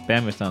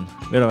bagermesteren,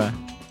 ved du hvad? Det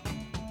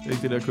er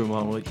ikke det der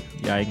københavneri.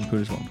 Jeg er ikke en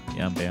pølsevogn,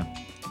 jeg er en bager.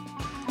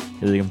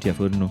 Jeg ved ikke, om de har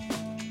fået det nu.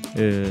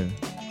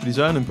 Fordi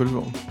så er en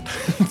pølsevogn.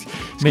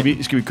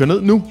 Skal vi køre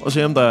ned nu og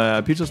se, om der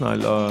er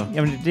pizzasnegl?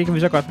 Jamen, det kan vi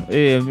så godt.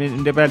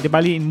 Men det er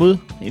bare lige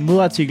en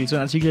modartikel, så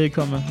en artikel er ikke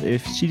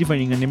kommet.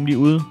 Cityforeningen er nemlig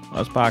ude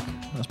og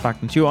sparke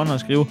den 20 og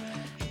skrive,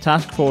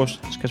 Taskforce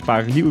skal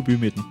sparke liv i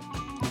bymidten.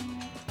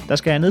 Der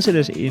skal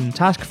nedsættes en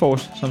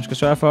taskforce, som skal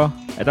sørge for,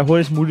 at der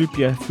hurtigst muligt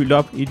bliver fyldt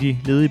op i de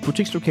ledige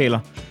butikslokaler,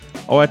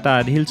 og at der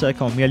i det hele taget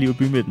kommer mere liv i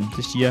bymidten.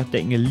 Det siger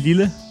Daniel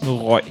Lille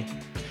Røg.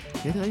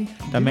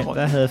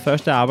 Der havde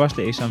første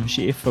arbejdsdag som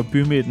chef for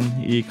bymidten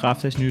i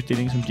kraft af sin nye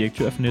stilling som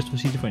direktør for Næstved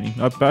Cityforening.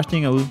 Og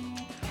børsning er ude.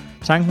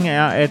 Tanken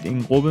er, at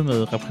en gruppe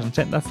med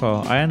repræsentanter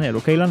for ejerne af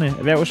lokalerne,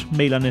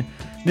 erhvervsmælerne,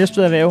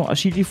 Næstved Erhverv og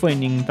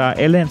Cityforeningen, der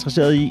alle er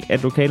interesseret i,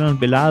 at lokalerne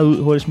bliver lejet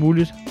ud hurtigst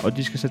muligt, og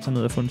de skal sætte sig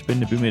ned og få en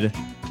spændende by med det.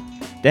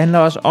 Det handler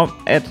også om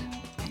at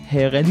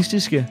have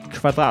realistiske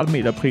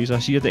kvadratmeterpriser,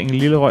 siger Daniel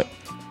Lillerøj,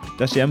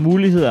 der ser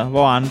muligheder,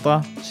 hvor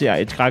andre ser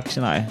et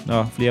skrækscenarie,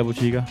 når flere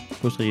butikker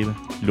på stribe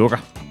lukker.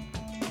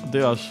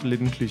 Det er også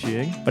lidt en kliché,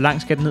 ikke? Hvor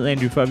langt skal den ned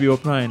egentlig, før vi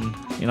åbner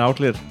en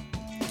outlet?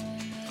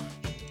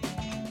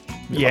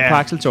 Ja. På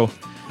Akseltorv.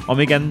 Om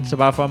ikke andet, så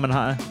bare for, at man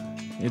har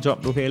et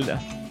tomt lokale der.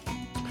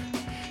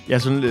 Ja,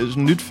 sådan et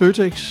nyt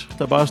Føtex,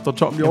 der bare står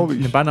tomt i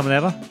overvis. Men bare når man er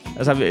der.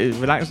 Altså,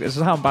 hvor langt, altså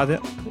så har man bare der.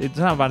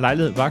 Så har man bare en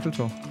lejlighed på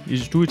Akseltorv i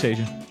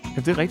stueetage.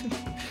 Ja, det er rigtigt.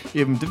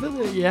 Jamen, det ved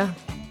jeg, ja.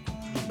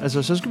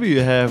 Altså, så skal vi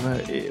have...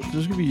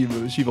 Så skal vi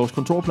sige vores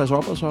kontorplads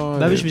op, og så...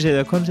 Hvad hvis vi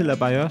sælger kun til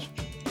Barriers?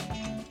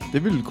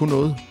 Det ville kun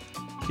noget.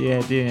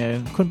 Det er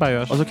kun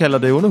Barriers. Og så kalder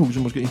det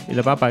underhuset måske.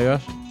 Eller bare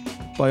Barriers.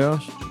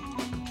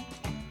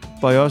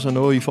 Barriers er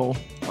noget, I får.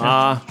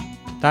 Ja.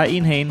 Der er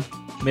en hane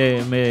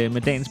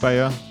med dagens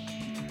Barriers.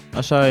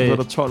 Og så er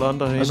der 12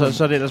 andre haner. Og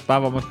så er det ellers bare,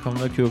 hvor man kan komme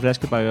ned og købe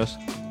flaske Barriers,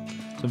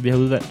 som vi har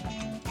udvalgt.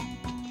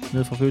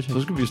 Nede fra Føtex.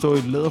 Så skal vi stå i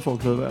et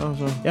læderforklæde hver, og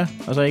så... Ja,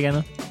 og så ikke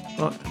andet.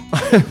 Nej.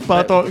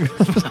 Bare dolk.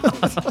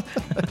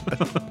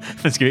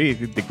 Men skal vi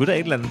ikke? Det kunne da et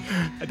eller andet.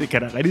 Ja, det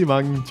kan da rigtig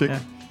mange ting. Ja.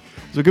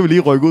 Så kan vi lige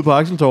rykke ud på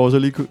Akseltorv, og så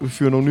lige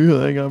fyre nogle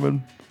nyheder en gang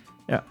imellem.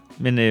 Ja,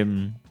 men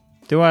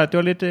det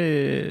var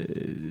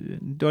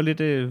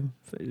lidt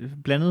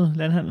blandet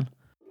landhandel.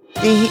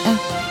 Det her,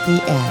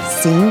 det er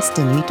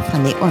seneste nyt fra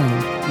Nævren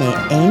med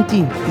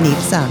Andy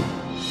Nielsen.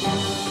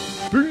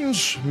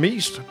 Byens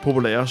mest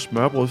populære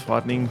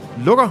smørbrødsforretning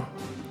lukker.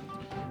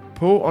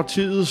 På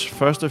årtidets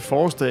første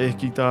forårsdag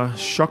gik der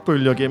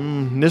chokbølger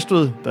gennem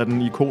Næstved, da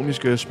den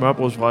ikoniske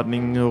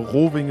smørbrødsforretning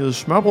Rovinget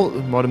Smørbrød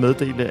måtte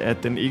meddele,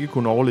 at den ikke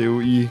kunne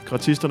overleve i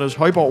gratisternes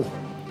højborg.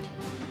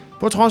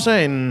 På trods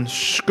af en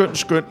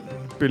skøn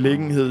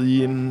beliggenhed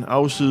i en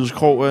afsides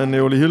krog af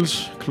Nævle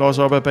Hills, klods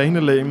op af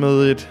banelag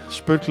med et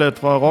spytklat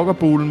fra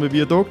rockerbulen ved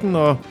viadukten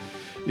og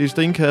et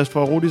stenkast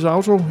fra Rudis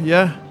Auto,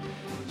 ja,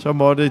 så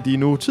måtte de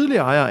nu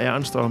tidligere ejere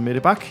Ernst og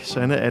Mette Bak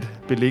sande, at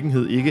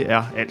beliggenhed ikke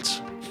er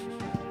alt.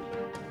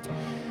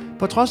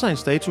 På trods af en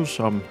status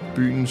som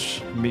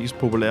byens mest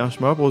populære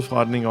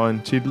smørbrødsforretning og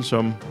en titel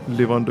som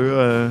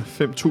leverandør af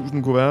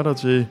 5.000 kuverter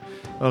til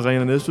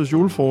Arena Næstveds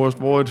julefrokost,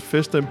 hvor et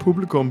feststemt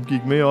publikum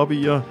gik med op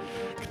i at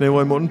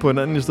knæver i munden på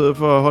hinanden i stedet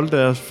for at holde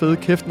deres fede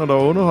kæft, når der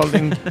var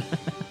underholdning,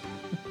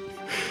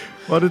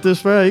 var det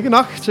desværre ikke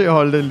nok til at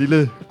holde den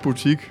lille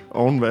butik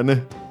oven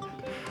vande.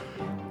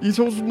 I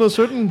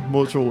 2017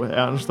 modtog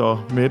Ernst og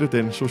Mette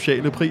den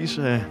sociale pris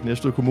af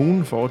Næstved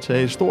Kommune for at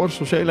tage et stort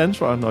socialt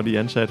ansvar, når de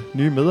ansatte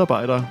nye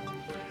medarbejdere.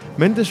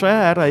 Men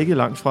desværre er der ikke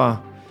langt fra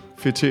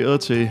fætteret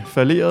til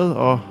falleret,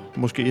 og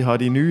måske har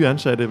de nye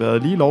ansatte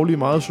været lige lovligt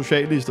meget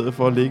sociale, i stedet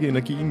for at lægge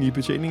energien i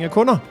betjening af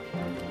kunder.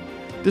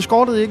 Det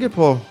skortede ikke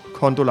på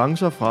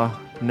kondolencer fra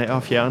nær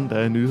og fjern,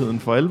 da nyheden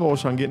for alvor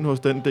sank ind hos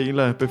den del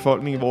af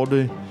befolkningen, hvor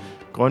det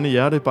grønne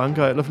hjerte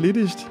banker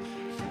allerflittigst.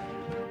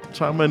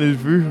 Tager man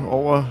et vy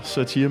over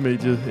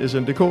satiremediet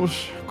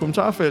SNDK's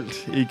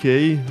kommentarfelt,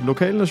 a.k.a.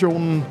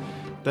 Lokalnationen,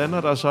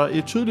 danner der sig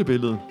et tydeligt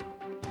billede.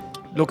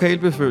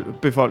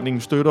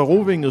 Lokalbefolkningen støtter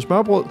Rovinget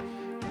Smørbrød,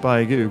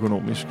 bare ikke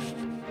økonomisk.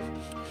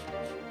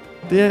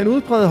 Det er en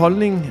udbredt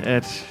holdning,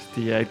 at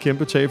det er et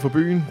kæmpe tab for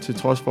byen, til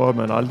trods for, at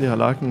man aldrig har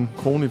lagt en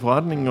krone i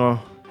forretningen, og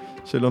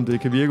selvom det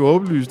kan virke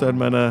åbenlyst, at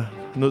man er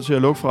nødt til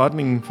at lukke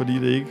forretningen, fordi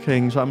det ikke kan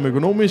hænge sammen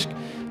økonomisk,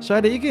 så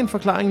er det ikke en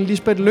forklaring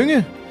Lisbeth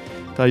Lynge,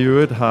 der i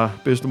øvrigt har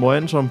bedstemor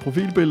Ann som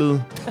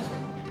profilbillede,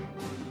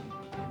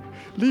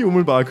 lige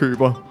umiddelbart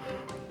køber.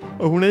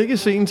 Og hun er ikke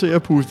sen til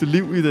at puste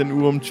liv i den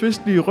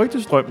uomtvistelige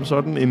rygtestrøm,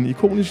 sådan en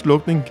ikonisk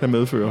lukning kan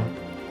medføre.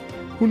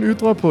 Hun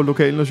ytrer på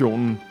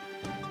Lokalnationen: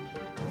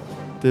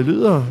 det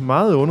lyder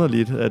meget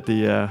underligt, at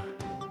det er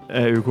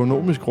af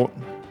økonomisk grund.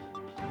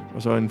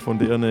 Og så en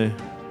funderende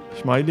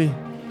smiley.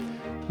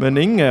 Men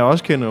ingen af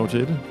os kender jo til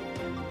det.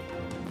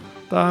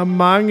 Der er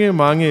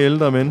mange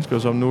ældre mennesker,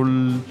 som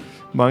nu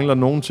mangler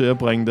nogen til at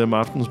bringe dem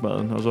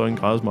aftensmaden, og så en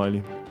grædsmiley.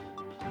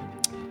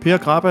 Per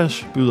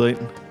Grabas byder ind.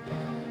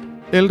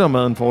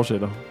 Ældremaden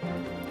fortsætter.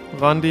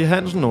 Randi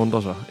Hansen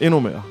undrer sig endnu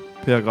mere.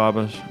 Per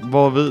Grabas,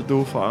 hvor ved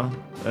du fra,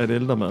 at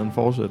ældremaden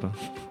fortsætter?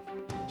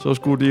 Så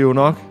skulle de jo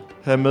nok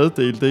have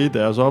meddelt det i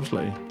deres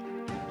opslag.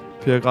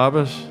 Per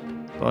Grabas,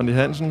 Randi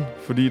Hansen,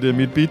 fordi det er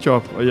mit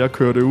bidjob, og jeg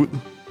kører det ud.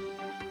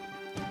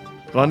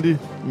 Randi,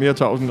 mere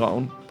tavs end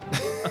graven.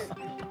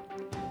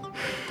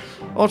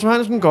 Otto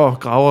Hansen går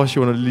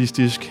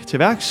graverjournalistisk til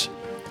værks,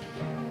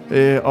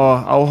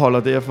 og afholder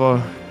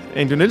derfor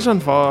Andy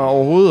Nielsen for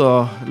overhovedet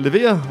at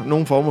levere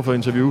nogle former for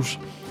interviews.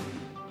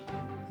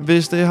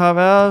 Hvis det har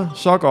været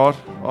så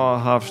godt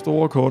og haft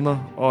store kunder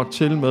og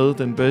til med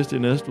den bedste i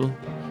Næstved,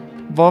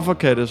 hvorfor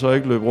kan det så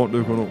ikke løbe rundt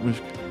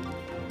økonomisk?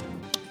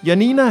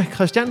 Janina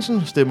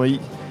Christiansen stemmer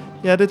i.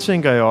 Ja, det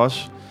tænker jeg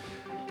også.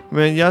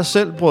 Men jeg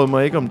selv brød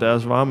mig ikke om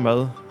deres varme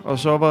mad, og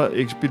så var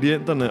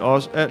ekspedienterne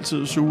også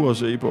altid sure at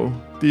se på.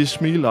 De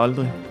smiler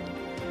aldrig.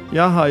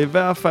 Jeg har i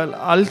hvert fald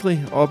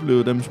aldrig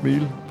oplevet dem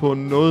smile på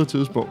noget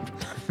tidspunkt.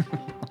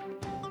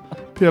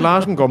 Per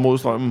Larsen går mod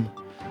strømmen.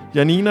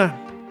 Janina,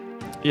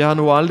 jeg har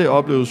nu aldrig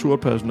oplevet surt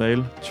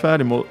personale.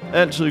 Tværtimod,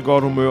 altid i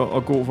godt humør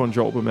og god for en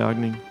sjov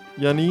bemærkning.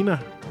 Janina,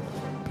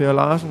 Per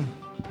Larsen,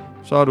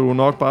 så har du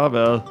nok bare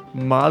været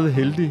meget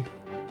heldig.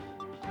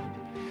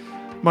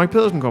 Mike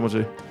Pedersen kommer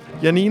til.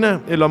 Janina,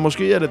 eller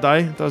måske er det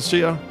dig, der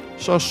ser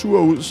så sur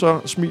ud, så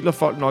smiler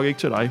folk nok ikke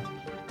til dig.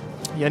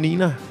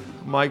 Janina,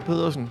 Mike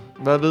Pedersen,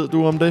 hvad ved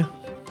du om det?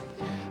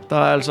 Der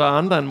er altså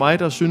andre end mig,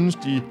 der synes,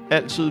 de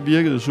altid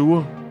virkede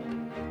sure.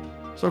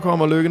 Så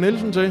kommer Lykke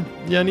Nielsen til.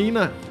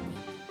 Janina,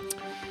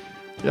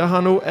 jeg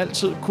har nu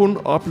altid kun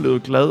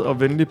oplevet glad og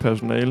venlig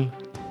personale.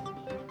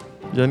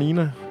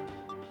 Janina,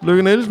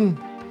 Lykke Nielsen,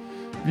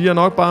 vi har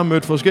nok bare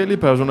mødt forskellige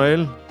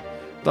personale.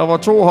 Der var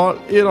 2 hold,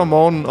 1 om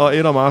morgenen og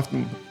 1 om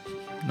aftenen.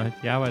 Nej,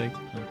 jeg arbejder ikke.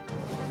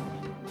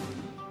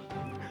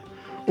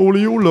 Ole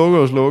Juhl lukker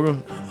og slukker.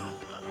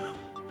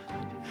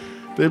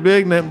 Det bliver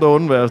ikke nemt at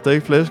undvære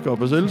stegt flæsk og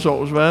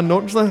persillesovs hver en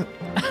onsdag.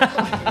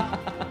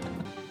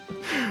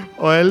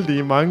 Og alle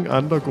de mange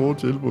andre gode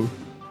tilbud.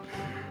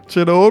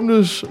 Til der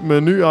åbnes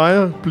med ny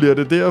ejer, bliver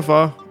det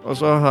derfor, og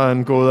så har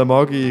han gået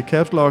amok i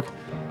caps lock.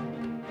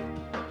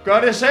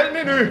 Gør det selv,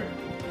 menu!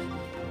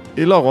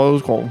 Eller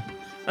Rådhuskrogen.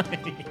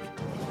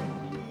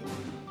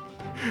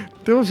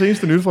 Det var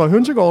seneste nyt fra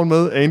Hønsegården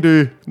med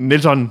Andy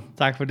Nielsen.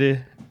 Tak for det,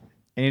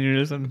 Andy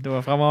Nielsen. Det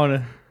var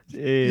fremragende.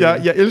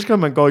 Jeg elsker, at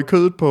man går i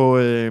kødet på...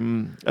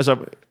 altså,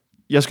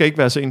 jeg skal ikke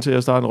være sen til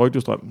at starte en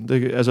rygtestrøm.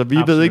 Vi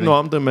Absolut ved ikke noget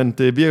om det, men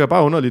det virker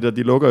bare underligt, at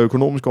de lukker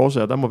økonomiske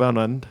årsager. Der må være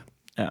noget andet.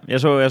 Ja,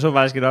 jeg så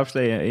faktisk et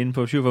opslag inde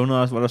på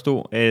 700 også, hvor der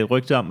stod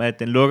rygte om, at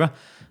den lukker.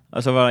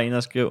 Og så var der en, der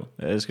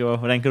skriver,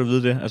 hvordan kan du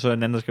vide det? Og så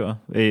en anden, der skriver,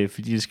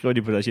 fordi det skriver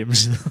de på deres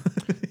hjemmeside.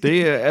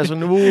 Det er altså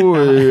nu...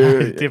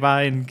 det er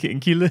bare en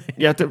kilde.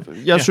 Ja,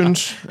 jeg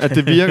synes, at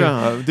det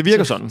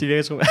virker sådan. Det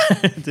virker,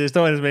 det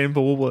står inde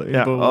på robrød.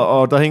 Ja,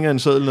 og der hænger en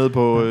seddel nede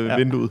på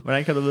vinduet.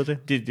 Hvordan kan du vide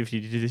det? Det er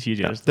fordi, det siger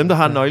de altså. Dem, der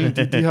har nøglen,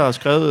 de har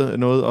skrevet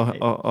noget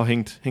og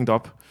hængt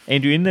op.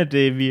 Andy, inden at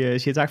vi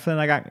siger tak for den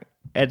her gang,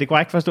 er det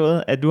korrekt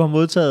forstået, at du har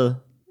modtaget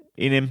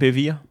en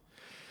MP4,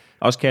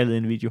 også kaldet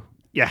en video?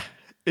 Ja,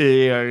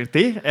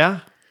 det er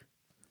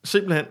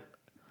simpelthen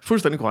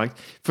fuldstændig korrekt.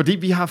 Fordi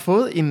vi har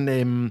fået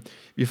en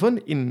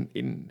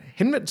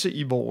henvendelse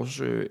i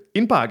vores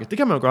indbakke. Det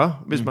kan man jo gøre,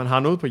 hvis man har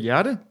noget på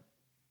hjerte.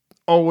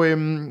 Og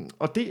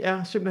det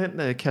er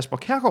simpelthen Kasper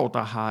Kærgaard,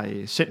 der har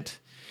sendt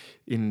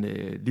en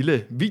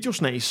lille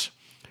videosnas.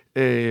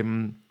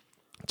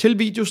 Til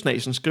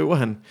videosnasen skriver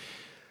han,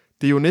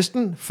 det er jo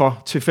næsten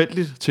for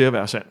tilfældigt til at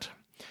være sandt.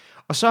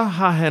 Og så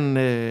har han,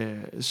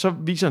 så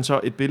viser han så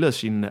et billede af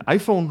sin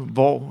iPhone,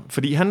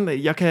 fordi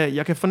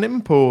jeg kan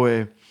fornemme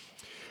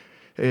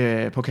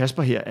på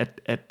Kasper her,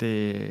 at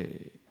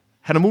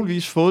han har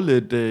muligvis fået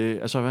lidt,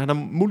 han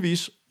har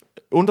muligvis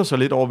undret sig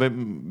lidt over,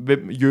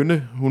 hvem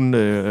Jønne hun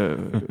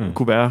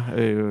kunne være.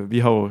 Vi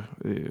har jo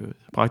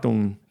bragt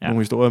nogle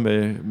historier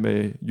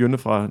med Jønne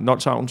fra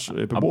Nolshavns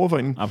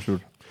beboerforening.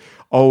 Absolut.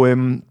 Og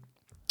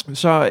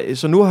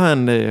så nu har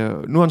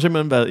han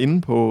simpelthen været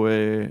inde på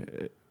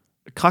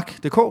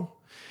krak.dk,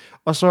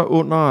 og så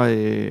under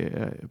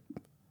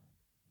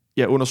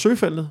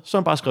søgefeltet, så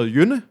har han bare skrevet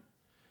Jønne,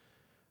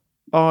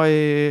 og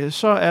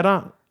så er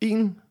der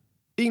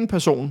en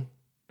person,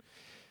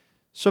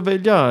 så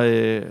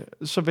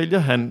vælger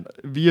han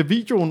via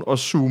videoen at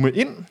zoome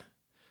ind,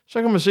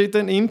 så kan man se, at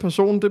den ene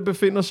person, det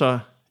befinder sig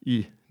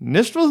i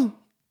Næstved.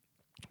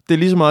 Det er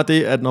lige så meget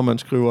det, at når man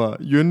skriver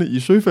Jønne i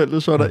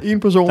søgefeltet, så er der en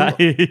person,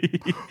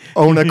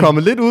 og hun er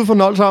kommet lidt ud fra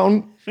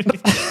Nolshavn.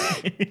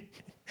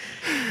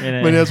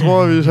 Men jeg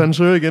tror, at hvis han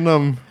søger igen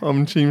om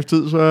en times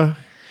tid, så...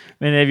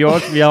 Men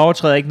vi har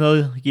overtrædet ikke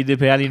noget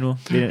GDPR lige nu.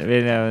 Vi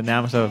er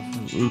nærmest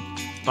ud.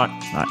 Nej.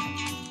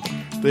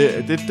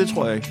 Det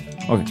tror jeg ikke.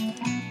 Okay.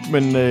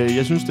 Men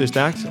jeg synes, det er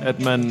stærkt,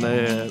 at man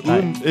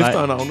uden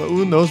efternavn og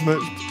uden noget som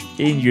helst...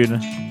 En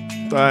Jønne.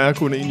 Der er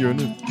kun en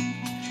Jønne.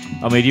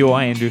 Og med de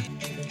ord, Andy,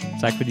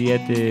 tak fordi,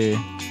 at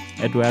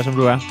du er, som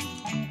du er.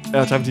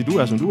 Ja, tak fordi du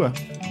er, som du er.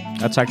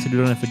 Og tak til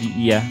lytterne, fordi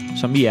I er,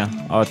 som I er.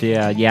 Og det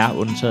er jer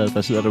undtaget,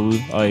 der sidder derude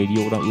og er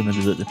idioter, uden at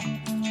vi ved det.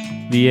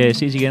 Vi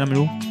ses igen om en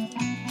uge.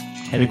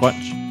 Ha' det grønt.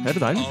 Ha'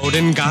 det dejligt. Og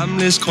den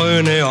gamle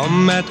skrøne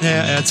om, at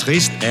her er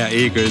trist, er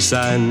ikke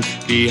sand.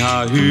 Vi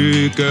har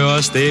hygge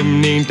og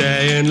stemning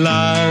dagen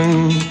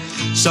lang.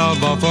 Så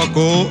hvorfor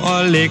gå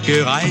og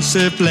lægge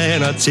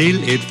rejseplaner til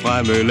et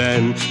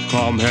fremmedland?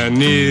 Kom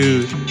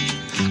herned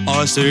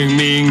og syng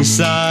min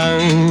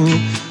sang.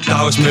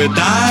 Dags med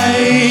dig,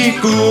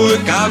 gode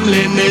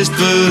gamle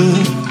Næstved.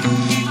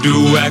 Du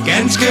er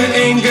ganske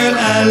enkel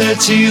alle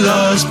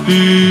tiders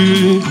by.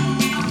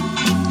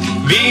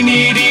 Vind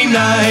i din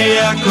ej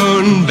er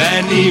kun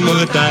vand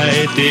imod dig.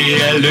 Det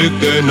er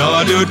lykke, når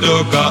du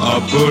dukker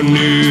op på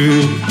ny.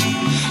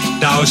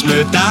 Dags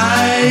med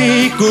dig,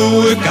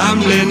 gode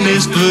gamle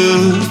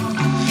Næstved.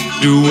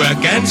 Du er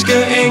ganske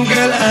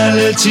enkel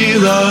alle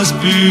tiders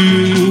by.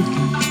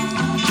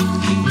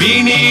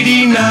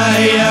 Venedig,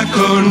 nej, er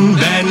kun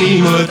vand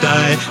imod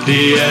dig.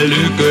 Det er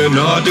lykke,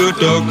 når du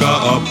dukker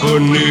op på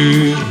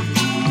ny.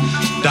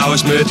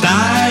 Dags med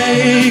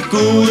dig,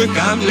 gode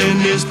gamle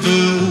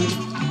Næstved.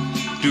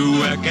 Du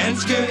er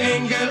ganske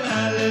enkel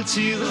alle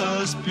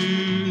tiders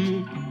by.